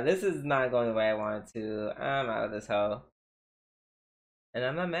 "Yeah, this is not going the way I wanted to. I'm out of this hell." And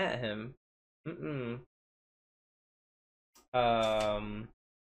I'm not mad at him.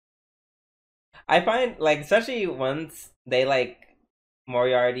 I find like, especially once they like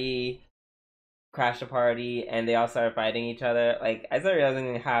Moriarty crashed the party and they all started fighting each other, like I started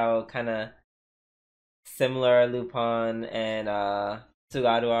realizing how kind of similar Lupin and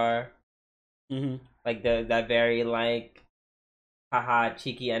Tsugaru are. Mm-hmm. Like that very like haha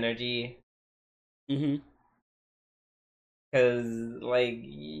cheeky energy. Mm-hmm. Because like,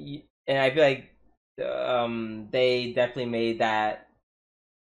 and I feel like they definitely made that.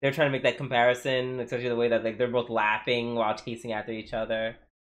 They're trying to make that comparison, especially the way that like they're both laughing while chasing after each other.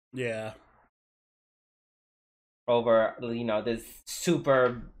 Yeah. Over this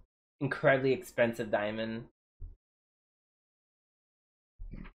super incredibly expensive diamond.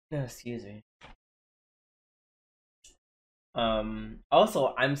 No, excuse me.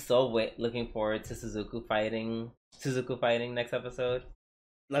 Also, I'm so looking forward to Suzuku fighting next episode.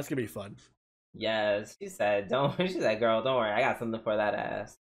 That's gonna be fun. Yes, she said, girl, don't worry, I got something for that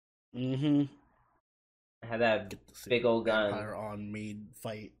ass. Mm-hmm. I had that big old gun. Vampire on maid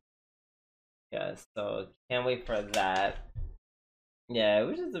fight. Yes, so can't wait for that. Yeah, it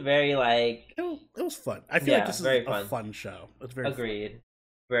was just a very like it was fun. I feel like this is a fun show. It's very agreed. Fun.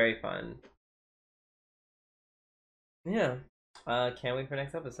 Very fun. Yeah. Can't wait for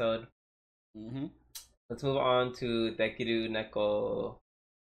next episode. Mm-hmm. Let's move on to Dekiru Neko.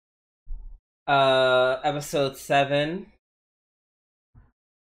 Episode 7.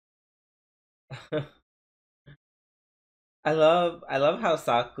 I love how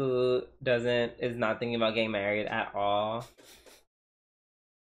Saku is not thinking about getting married at all.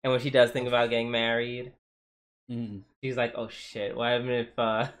 And when she does think about getting married, she's like, "Oh shit! What happened if?"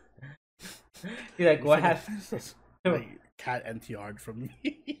 She's like, "What happened?" Cat NTR'd from me.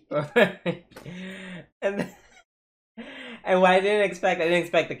 and what I didn't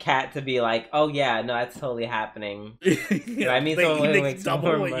expect the cat to be like, "Oh yeah, no, that's totally happening." I mean, someone who makes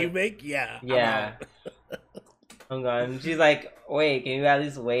double what you make, yeah. I'm gone. She's like, "Wait, can you at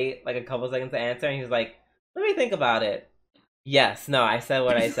least wait like a couple seconds to answer?" And he's like, "Let me think about it." Yes, no, I said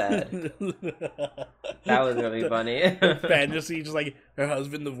what I said. That was really funny. Fantasy, just like her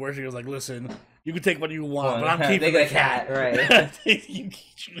husband divorced. She was like, "Listen, you can take what you want, but I'm keeping the cat." Right?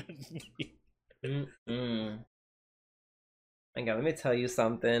 Okay, let me tell you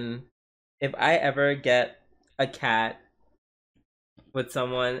something. If I ever get a cat with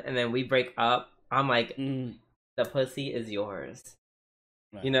someone and then we break up, I'm like, the pussy is yours.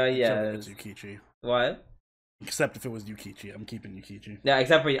 Right. Yes. What? Except if it was Yukichi. I'm keeping Yukichi. Yeah,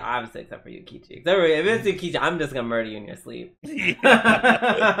 except for Yukichi. If it's Yukichi, I'm just gonna murder you in your sleep.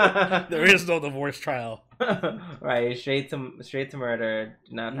 There is no divorce trial. Right, straight to murder.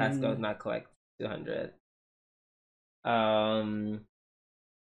 Do not pass go, not collect 200.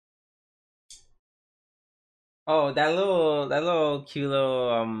 Oh, that little cute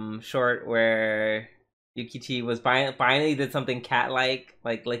little short where Yukichi was finally did something cat-like,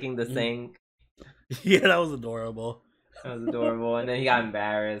 like licking the sink. Yeah, that was adorable. That was adorable. And then he got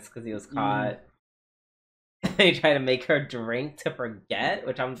embarrassed because he was caught. He tried to make her drink to forget,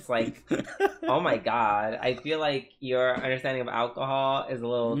 which I'm just like, oh my god. I feel like your understanding of alcohol is a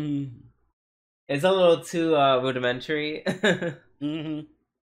little it's a little too rudimentary. I mean,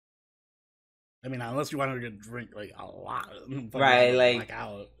 unless you wanted to drink like a lot, right? Like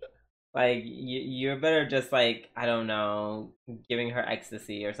out. Like you're better just like, I don't know, giving her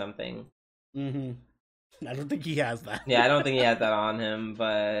ecstasy or something. Mm-hmm. I don't think he has that. Yeah, I don't think he has that on him,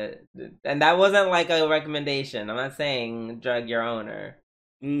 but and that wasn't like a recommendation. I'm not saying drug your owner.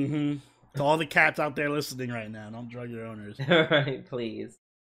 Mm-hmm. To all the cats out there listening right now, don't drug your owners. Right, please.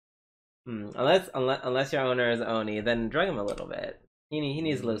 Unless your owner is Oni, then drug him a little bit. He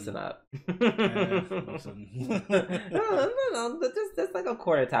needs to loosen up. Listen. No, just like a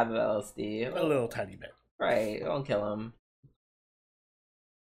quarter tab of LSD. A little tiny bit. Right, won't kill him.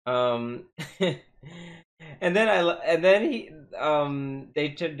 And then they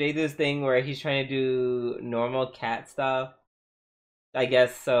do this thing where he's trying to do normal cat stuff. I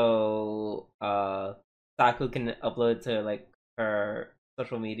guess so. Saku can upload to like her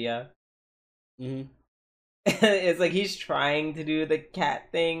social media. Mm-hmm. It's like he's trying to do the cat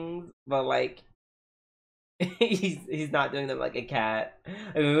things, but like he's not doing them like a cat.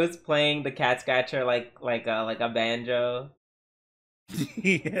 I mean, he was playing the cat scratcher like a banjo.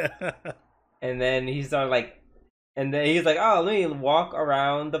 Yeah. And then he started like, and then he's like, "Oh, let me walk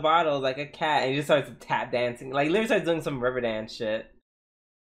around the bottle like a cat," and he just starts tap dancing, like literally starts doing some river dance shit.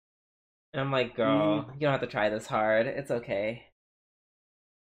 And I'm like, "Girl, you don't have to try this hard. It's okay.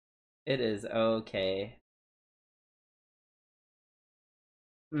 It is okay."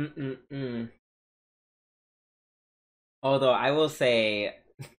 Mm. Although I will say,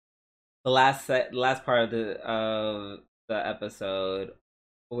 the last part of the episode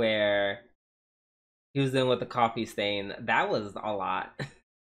where he was dealing with the coffee stain, that was a lot.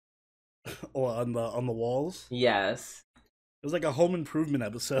 Or on the walls. Yes. It was like a home improvement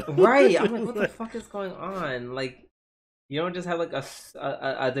episode. Right. I'm like, what the fuck is going on? Like, you don't just have like a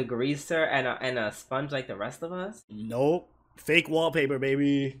degreaser and a sponge like the rest of us? Nope. Fake wallpaper,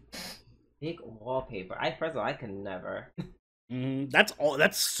 baby. Fake wallpaper. First of all, I could never. That's all.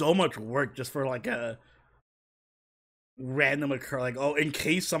 That's so much work just for like a random occur. Like, oh, in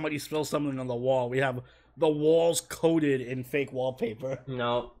case somebody spills something on the wall, we have the walls coated in fake wallpaper.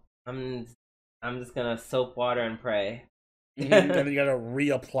 Nope. I'm just gonna soap water and pray. Then you gotta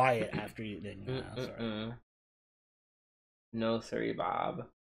reapply it after you did. Sorry. No, sorry, Bob.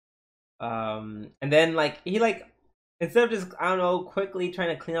 And then like he like, instead of just, I don't know, quickly trying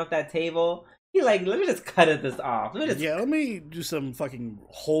to clean up that table, he like, let me just cut this off. Let me do some fucking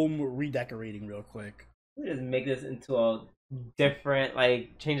home redecorating real quick. Let me just make this into a different,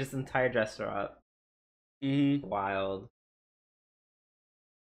 like, change this entire dresser up. Wild.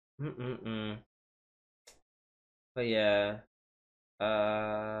 But yeah,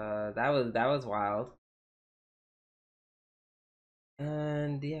 that was wild.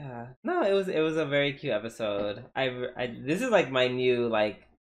 And yeah, no, it was a very cute episode. This is like my new like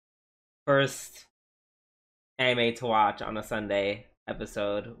first anime to watch on a Sunday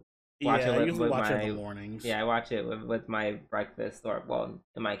episode. Watch it with watch it in the mornings. Yeah, I watch it with my breakfast, or well,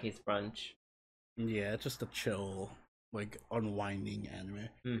 in my case, brunch. Yeah, it's just a chill, like unwinding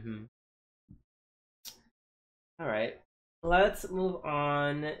anime. All right, let's move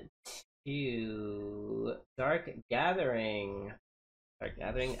on to Dark Gathering. Dark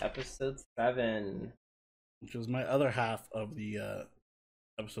Gathering episode 7, which was my other half of the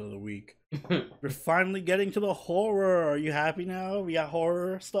episode of the week. We're finally getting to the horror. Are you happy now? We got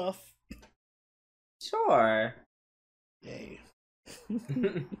horror stuff. Sure. Yay.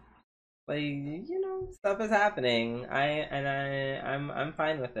 Like, you know, stuff is happening. I'm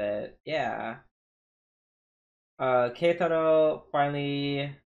fine with it. Yeah. Keitaro finally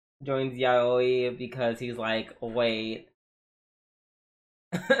joins Yaoi because he's like, wait.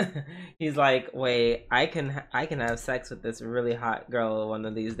 He's like, wait, I can have sex with this really hot girl one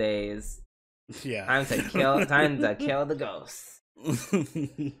of these days. Yeah. Time to kill the ghosts.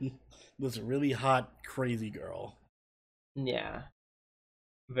 This really hot, crazy girl. Yeah.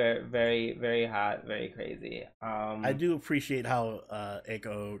 Very, very, very hot, very crazy. I do appreciate how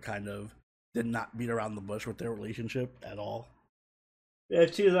Eiko kind of did not beat around the bush with their relationship at all. Yeah,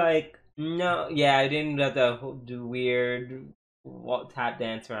 she's like, no, yeah, I didn't have to do weird tap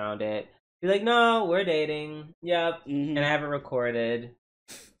dance around it. She's like, no, we're dating. Yep, and I have it recorded,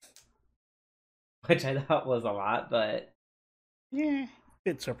 which I thought was a lot, but yeah,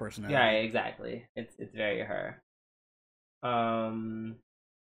 fits her personality. Yeah, exactly. It's very her.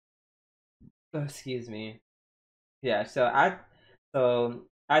 Excuse me. Yeah, so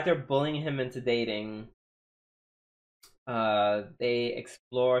after bullying him into dating, they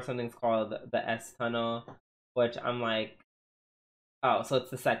explore something called the S tunnel, which I'm like, oh, so it's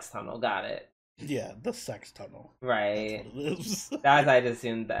the sex tunnel. Got it. Yeah, the sex tunnel. Right. That's what it is. That's I just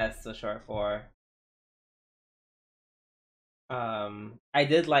assumed the S was short for. I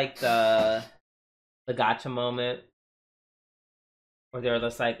did like the gotcha moment where they were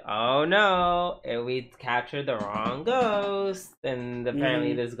just like, "Oh no, we captured the wrong ghost," and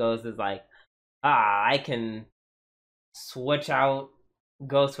apparently this ghost is like, I can switch out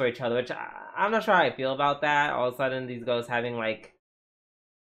ghosts for each other, which I'm not sure how I feel about that. All of a sudden, these ghosts having like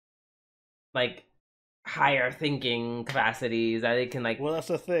higher thinking capacities that they can like. Well, that's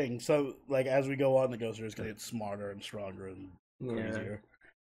the thing. So, like, as we go on, the ghosts are just getting smarter and stronger and crazier.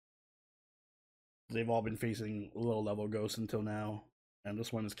 They've all been facing low-level ghosts until now, and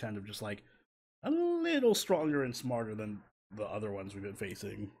this one is kind of just like a little stronger and smarter than the other ones we've been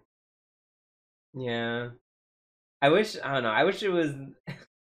facing. Yeah. I don't know. I wish it was.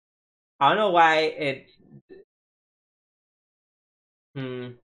 I don't know why it. I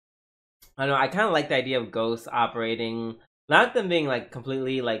don't know. I kind of like the idea of ghosts operating, not them being like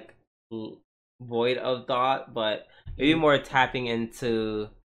completely like void of thought, but maybe more tapping into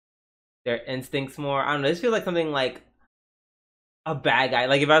their instincts more. I don't know. This feels like something like a bad guy.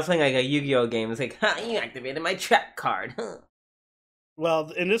 Like if I was playing like a Yu-Gi-Oh game, it's like, you activated my trap card. Well,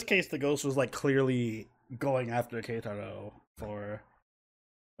 in this case, the ghost was like clearly going after Keitaro for.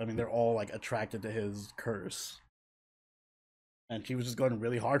 I mean, they're all like attracted to his curse, and she was just going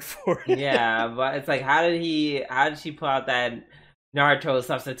really hard for it. Yeah, but it's like, how did she pull out that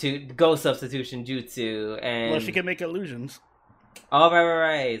Naruto ghost substitution jutsu? And well, she can make illusions. Oh,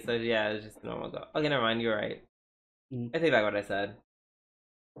 right. So yeah, it's just normal go. Okay, never mind. You're right. I take back what I said.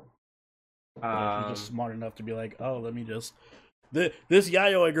 Yeah, she's just smart enough to be like, oh, let me just. This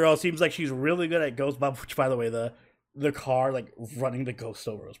Yayoi girl seems like she's really good at ghost. Which, by the way, the car like running the ghost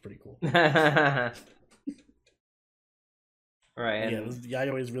over was pretty cool. Right. Yeah, this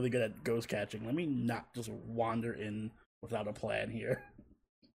Yayoi is really good at ghost catching. Let me not just wander in without a plan here.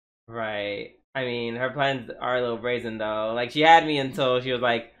 Right. I mean, her plans are a little brazen though. Like she had me until she was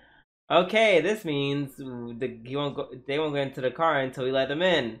like, "Okay, this means they won't go into the car until we let them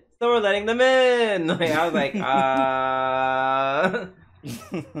in." So we're letting them in. Like I was like,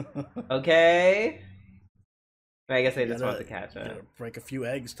 okay. I guess they just want to catch it. Break a few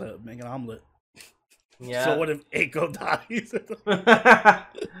eggs to make an omelet. Yeah. So what if Eiko dies?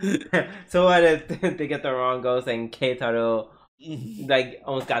 So what if they get the wrong ghost and Keitaro like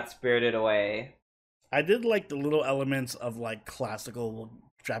almost got spirited away? I did like the little elements of like classical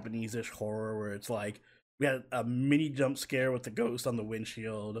Japanese-ish horror where it's like we had a mini jump scare with the ghost on the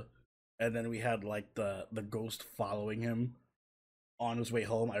windshield, and then we had like the ghost following him on his way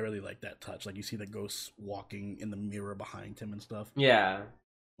home. I really like that touch. Like you see the ghost walking in the mirror behind him and stuff. Yeah.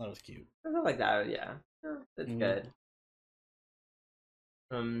 That was cute. I feel like that, yeah. That's good.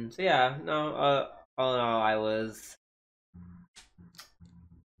 So yeah, no, all in all I was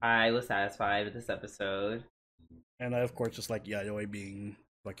satisfied with this episode. And I of course just like Yayoi being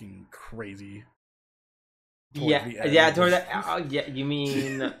fucking crazy. Yeah, toward the yeah, you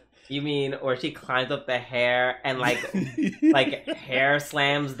mean or she climbs up the hair and like hair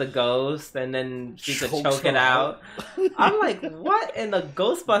slams the ghost and then she could choke it out. I'm like, what in the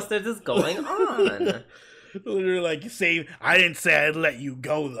Ghostbusters is going on? Literally like, I didn't say I'd let you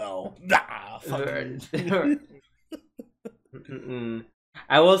go though. Nah,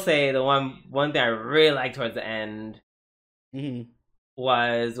 I will say the one thing I really liked towards the end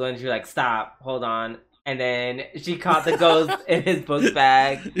was when she was like, stop, hold on. And then she caught the ghost in his book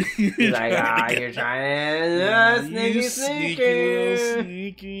bag. She's like, you're trying to sneaky. Little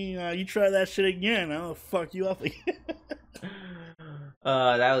sneaky. You try that shit again, I'll fuck you up again.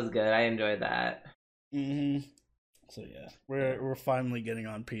 That was good. I enjoyed that. So yeah, we're finally getting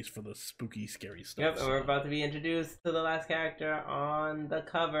on pace for the spooky, scary stuff. Yep, and we're about to be introduced to the last character on the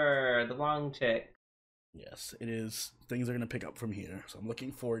cover, the blonde chick. Yes, it is. Things are gonna pick up from here, so I'm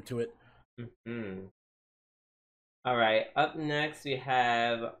looking forward to it. All right, up next we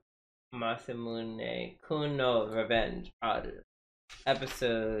have Masamune Kuno Revenge Otter,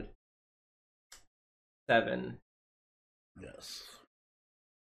 episode 7. Yes.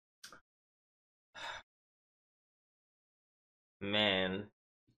 Man.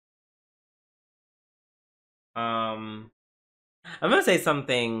 I'm gonna say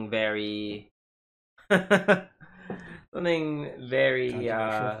something very something very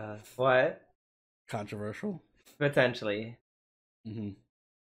what? Controversial? Potentially.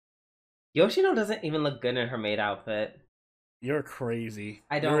 Yoshino doesn't even look good in her maid outfit. You're crazy.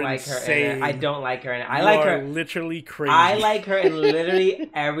 I don't like her in it. I don't like her in it. I like her literally crazy. I like her in literally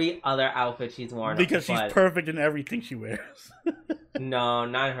every other outfit she's worn. Because she's perfect in everything she wears. No,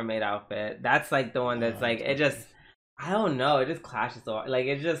 not in her maid outfit. That's like the one that's like it just I don't know, it just clashes so like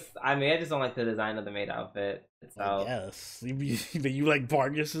it just I just don't like the design of the maid outfit. I So guess. You like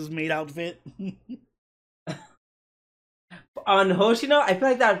Vargas's maid outfit? on Hoshino, I feel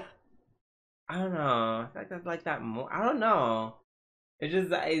like that. I don't know. I feel like that's like that more. I don't know. I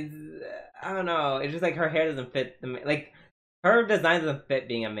don't know. It's just like her hair doesn't fit like her design doesn't fit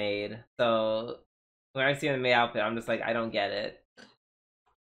being a maid. So when I see her in a maid outfit, I'm just like I don't get it.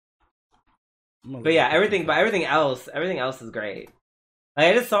 But yeah, everything else is great. Like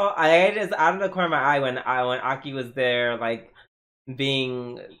I just out of the corner of my eye when Aki was there, like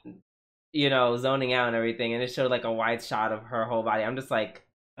being, zoning out and everything, and it showed like a wide shot of her whole body. I'm just like,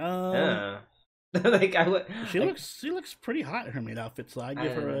 like I would. She looks pretty hot in her maid outfit, so I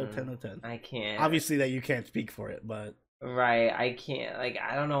give her a 10 out of 10. I can't. Obviously, that you can't speak for it, but right, I can't. Like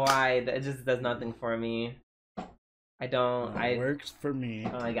I don't know why it just does nothing for me. I don't. It works for me.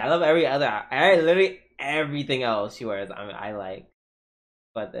 Like I love every other. I literally everything else she wears. I like,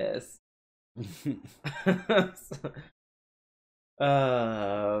 but this.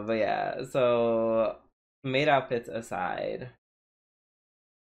 But yeah. So maid outfits aside.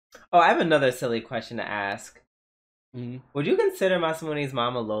 Oh, I have another silly question to ask. Mm-hmm. Would you consider Masamune's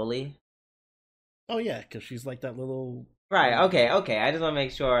mom a loli? Oh yeah, because she's like that little. Right. Okay. I just want to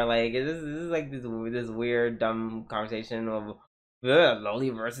make sure. Like, this is like this weird dumb conversation of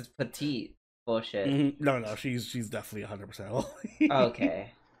loli versus petite bullshit. Mm-hmm. No, she's definitely 100% loli.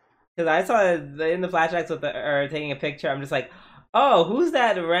 Okay. Because I saw in the flashbacks with her taking a picture. I'm just like, oh, who's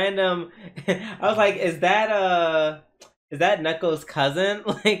that random? I was like, is that Neko's cousin?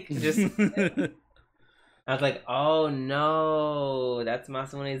 Like, just. I was like, oh no, that's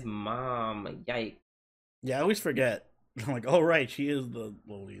Masamune's mom. Yikes. Yeah, I always forget. I'm like, oh right, she is the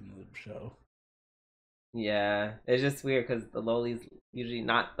loli in the show. Yeah, it's just weird because the loli's usually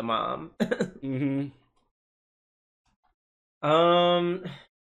not the mom. Mm-hmm.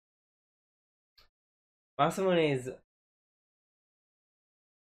 Masamune's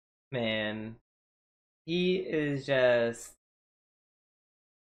man, he is just.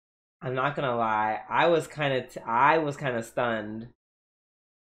 I'm not gonna lie, I was kind of stunned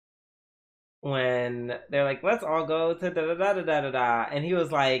when they're like, let's all go to da da da da da da, and he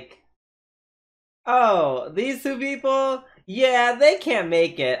was like, oh, these two people, yeah, they can't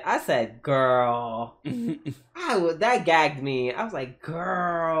make it. I said, girl, that gagged me. I was like,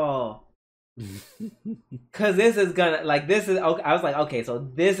 girl, because this is gonna this is okay. I was like, okay, so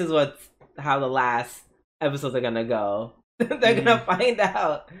this is how the last episodes are gonna go. They're gonna find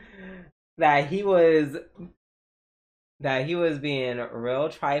out that he was being real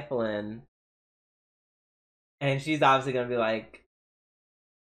trifling. And she's obviously gonna be like,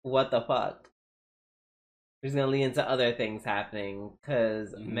 what the fuck? She's gonna lead into other things happening.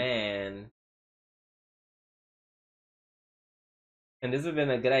 Cause man. And this would have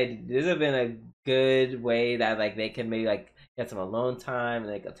been a good idea. This would have been a good way that like they can maybe like get some alone time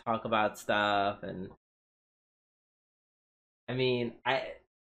and they could talk about stuff. And I mean,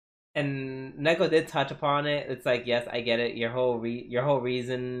 and Neko did touch upon it. It's like, yes, I get it. Your whole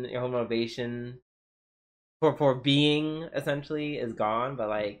reason, your whole motivation for being essentially is gone, but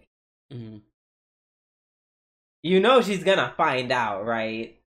like she's gonna find out,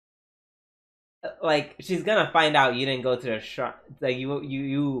 right? Like she's gonna find out you didn't go to the shrine. Like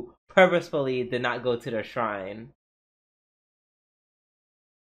you purposefully did not go to the shrine.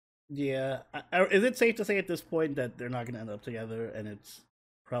 Yeah, is it safe to say at this point that they're not gonna end up together, and it's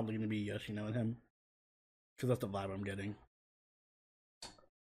probably gonna be Yoshino and him? Because that's the vibe I'm getting.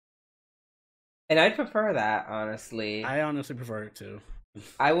 And I'd prefer that, honestly. I honestly prefer it too.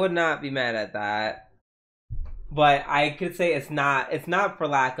 I would not be mad at that. But I could say it's not for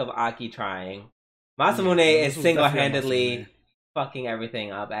lack of Aki trying. Masamune is single-handedly fucking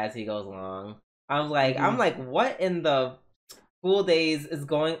everything up as he goes along. I'm like, what in the school days is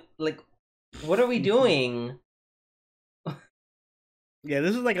going, like, what are we doing? Yeah,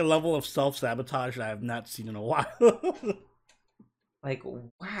 this is like a level of self-sabotage that I have not seen in a while. Like,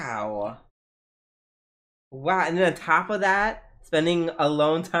 wow. And then on top of that, spending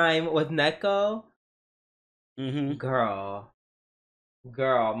alone time with Neko. Girl,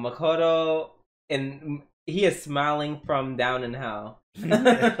 Makoto, and he is smiling from down in hell.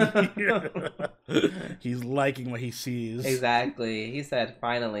 He's liking what he sees. Exactly. He said,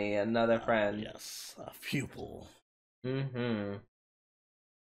 finally, another friend. Yes, a pupil. And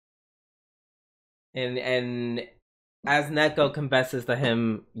as Neko confesses to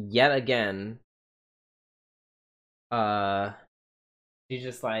him yet again, she's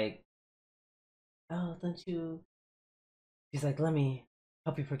just like, oh, don't you? She's like, let me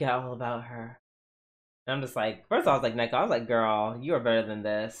help you forget all about her. And I'm just like, first I was like, Neko, I was like, girl, you are better than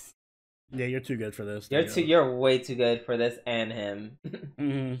this. Yeah, you're too good for this. You're way too good for this and him.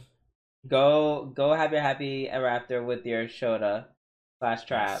 Mm-hmm. Go have your happy ever after with your Shota / Trap.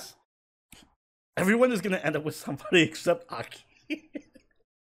 Yes. Everyone is gonna end up with somebody except Aki.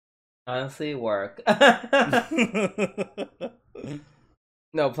 Honestly, work.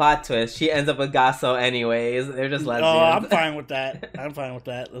 No, plot twist. She ends up with Gasso anyways. They're just lesbians. Oh, I'm fine with that. I'm fine with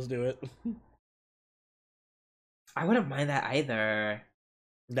that. Let's do it. I wouldn't mind that either.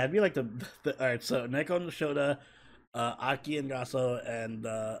 That'd be like the alright, so Neko and Shota, Aki and Gasso, and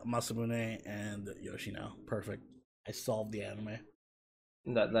Masamune and Yoshino. Perfect. I solved the anime.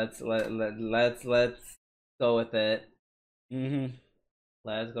 Let's go with it. Mm-hmm.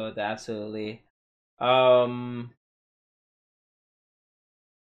 Let's go with that, absolutely. But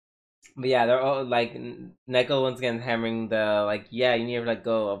yeah, they're all like Neko once again hammering the like, yeah, you need to let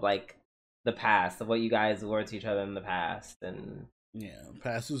go of like the past of what you guys were to each other in the past, and yeah,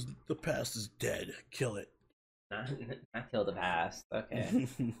 the past is dead. Kill it. Not kill the past. Okay.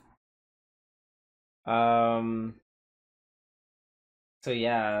 So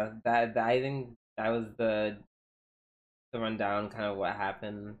yeah, that I think that was the rundown, kind of what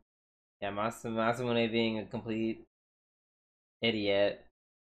happened. Yeah, Masamune being a complete idiot.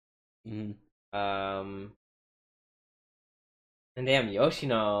 Mm-hmm. And damn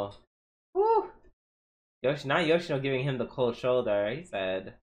Yoshino. Woo! Yoshino giving him the cold shoulder. He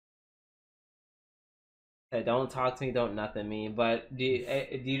said, "Don't talk to me, don't nothing me." But do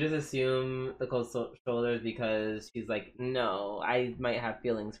you just assume the cold shoulders because she's like, "No, I might have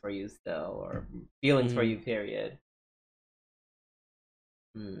feelings for you still, or feelings for you, period."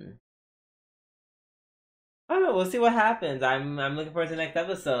 I don't know. We'll see what happens. I'm looking forward to the next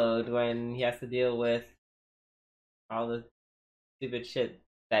episode when he has to deal with all the stupid shit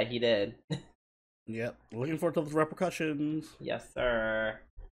that he did. Yep. Looking forward to the repercussions. Yes, sir.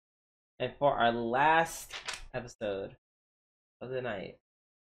 And for our last episode of the night,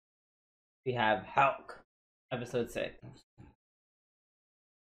 we have Hulk, episode 6.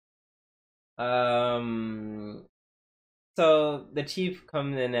 So the chief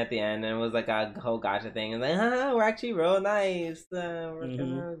comes in at the end and was like a whole gotcha thing, and like, we're actually real nice. We're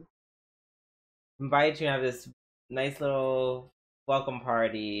gonna invite you to have this nice little welcome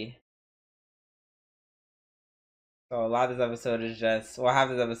party. So a lot of this episode is just, well, half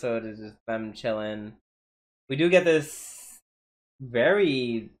this episode is just them chilling. We do get this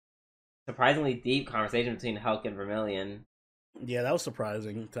very surprisingly deep conversation between Hulk and Vermilion. Yeah, that was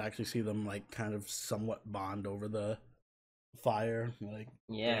surprising to actually see them like kind of somewhat bond over the fire, like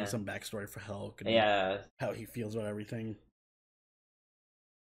getting some backstory for Hulk and how he feels about everything.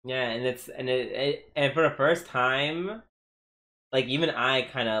 Yeah, and and for the first time, like even I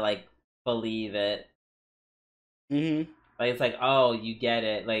kind of like believe it. Mm-hmm. Like it's like, oh, you get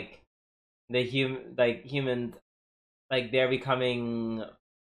it. Like humans, like they're becoming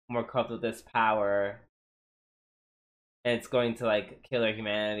more corrupt with this power, and it's going to like kill their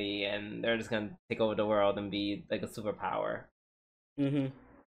humanity, and they're just gonna take over the world and be like a superpower. Mm-hmm.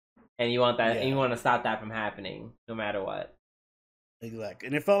 And you want that, and you want to stop that from happening, no matter what. Exactly,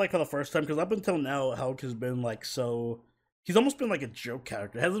 and it felt like for the first time because up until now, Hulk has been like he's almost been like a joke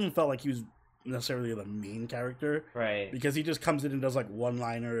character. It hasn't even felt like he was necessarily the main character, right? Because he just comes in and does like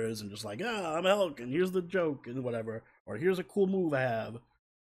one-liners and just like, I'm Hulk and here's the joke and whatever, or here's a cool move I have.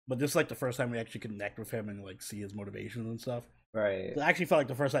 But this is like the first time we actually connect with him and like see his motivations and stuff. Right. It actually felt like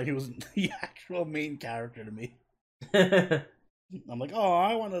the first time he was the actual main character to me. I'm like, oh,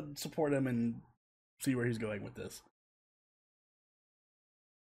 I want to support him and see where he's going with this.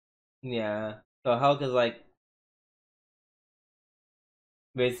 Yeah. So Hulk is like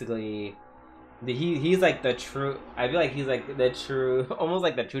basically he's like the true, I feel like he's like the true, almost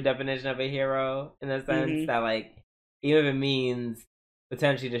like the true definition of a hero, in the sense that like even if it means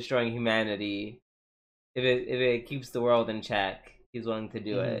potentially destroying humanity, if it keeps the world in check, he's willing to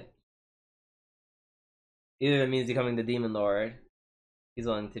do it. Even if it means becoming the Demon Lord, he's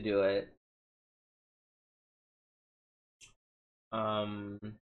willing to do it. Oh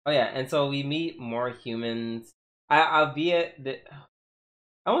yeah, and so we meet more humans. Albeit that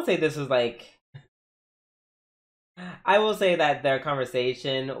I won't say this was like, I will say that their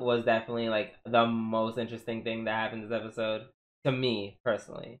conversation was definitely like the most interesting thing that happened this episode to me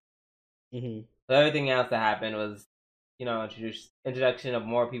personally. But everything else that happened was, introduction of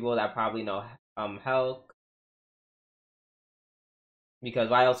more people that probably know Hulk, because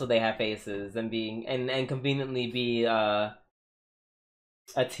why else would they have faces and being and conveniently be a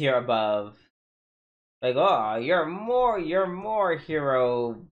tier above. Like, oh, you're more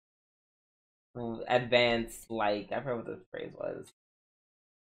hero advanced, like I forgot what the phrase was.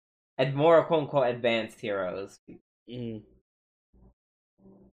 more quote unquote advanced heroes. Mm.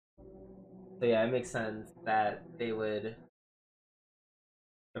 So yeah, it makes sense that they're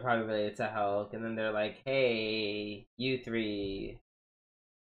probably related to Hulk, and then they're like, "Hey, you three,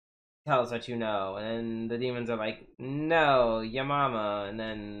 tell us what you know." And then the demons are like, "No, your mama," and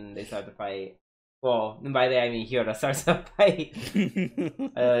then they start to fight. Well, and by that I mean Hyoda starts to fight.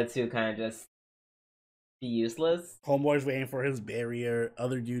 The two kind of just be useless. Homeboy's waiting for his barrier.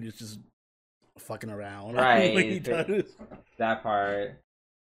 Other dude is just fucking around. Right. That part.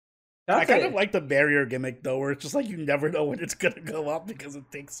 I kind of like the barrier gimmick though, where it's just like you never know when it's gonna go up because it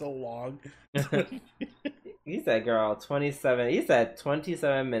takes so long. He said, "Girl, 27." He said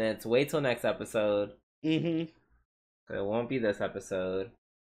 27 minutes. Wait till next episode. Mm-hmm. It won't be this episode.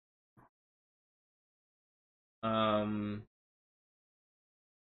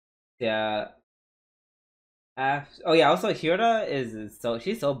 Yeah. Oh yeah. Also, Hyoda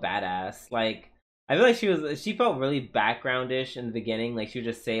she's so badass. Like, I feel like she felt really backgroundish in the beginning. Like she would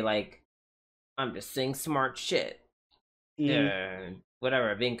just say like, "I'm just saying smart shit." Yeah,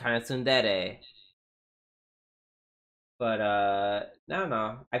 whatever, being kind of tsundere. But I don't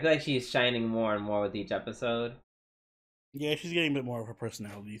know. I feel like she's shining more and more with each episode. Yeah, she's getting a bit more of her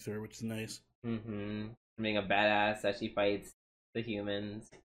personality through her, which is nice. Mm-hmm. Being a badass as she fights the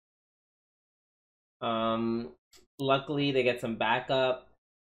humans. Luckily they get some backup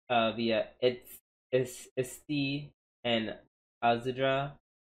via Isti and Azudra.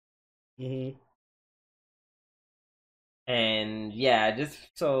 Mm-hmm. And yeah, just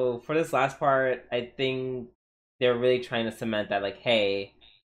so for this last part, I think they're really trying to cement that, like, hey,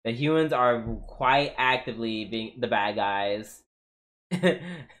 the humans are quite actively being the bad guys.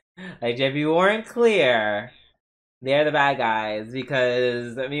 Like, if you weren't clear, they're the bad guys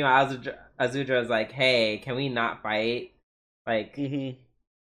because meanwhile Azudra is like, hey, can we not fight? Like,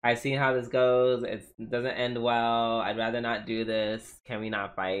 I've seen how this goes. It doesn't end well. I'd rather not do this. Can we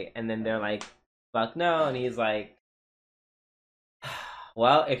not fight? And then they're like, fuck no. And he's like,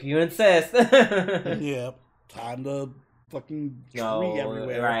 well, if you insist. Yeah, time to fucking tree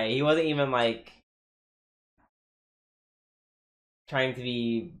everywhere. Right. He wasn't even like trying to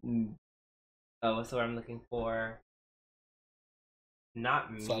be. Oh, what's the word I'm looking for?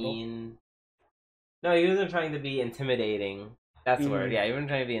 Not mean. Subtle? No, he wasn't trying to be intimidating. That's the word. Yeah, he wasn't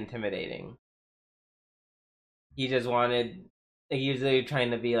trying to be intimidating. He just wanted. He was really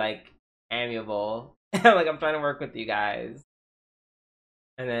trying to be like amiable. Like, I'm trying to work with you guys.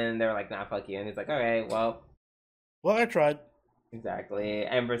 And then they were like, nah, fuck you. And he's like, okay, well, I tried. Exactly.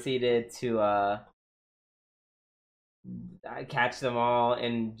 And proceeded to catch them all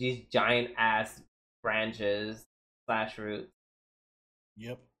in these giant ass branches / roots.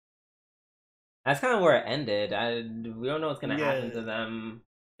 Yep. That's kind of where it ended. We don't know what's gonna happen to them.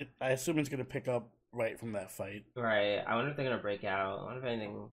 I assume it's gonna pick up right from that fight. Right. I wonder if they're gonna break out. I wonder if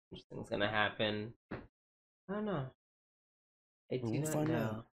anything interesting's gonna happen. I don't know. I do not know.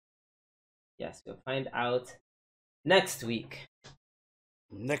 Out. Yes, we'll find out next week.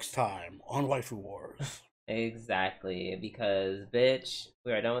 Next time on Waifu Wars. Exactly, because bitch,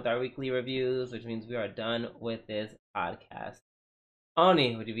 we are done with our weekly reviews, which means we are done with this podcast.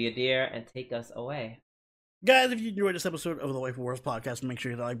 Oni, would you be a dear and take us away? Guys, if you enjoyed this episode of the Waifu Wars podcast, make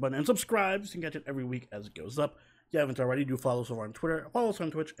sure you hit the like button and subscribe so you can catch it every week as it goes up. If you haven't already, do follow us over on Twitter, follow us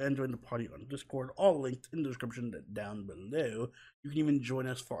on Twitch, and join the party on Discord, all linked in the description down below. You can even join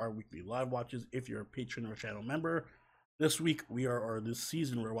us for our weekly live watches if you're a patron or channel member. This week, this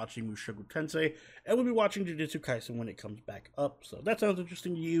season, we're watching Mushoku Tensei, and we'll be watching Jujutsu Kaisen when it comes back up. So if that sounds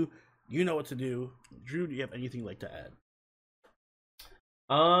interesting to you, you know what to do. Drew, do you have anything you'd like to add?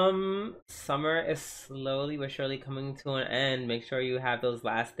 Summer is slowly but surely coming to an end. Make sure you have those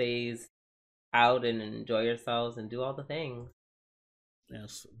last days out and enjoy yourselves and do all the things.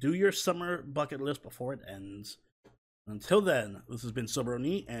 Yes, do your summer bucket list before it ends. Until then, this has been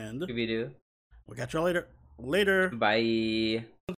Soberoni and Scooby-Doo. We'll catch y'all later. Later. Bye.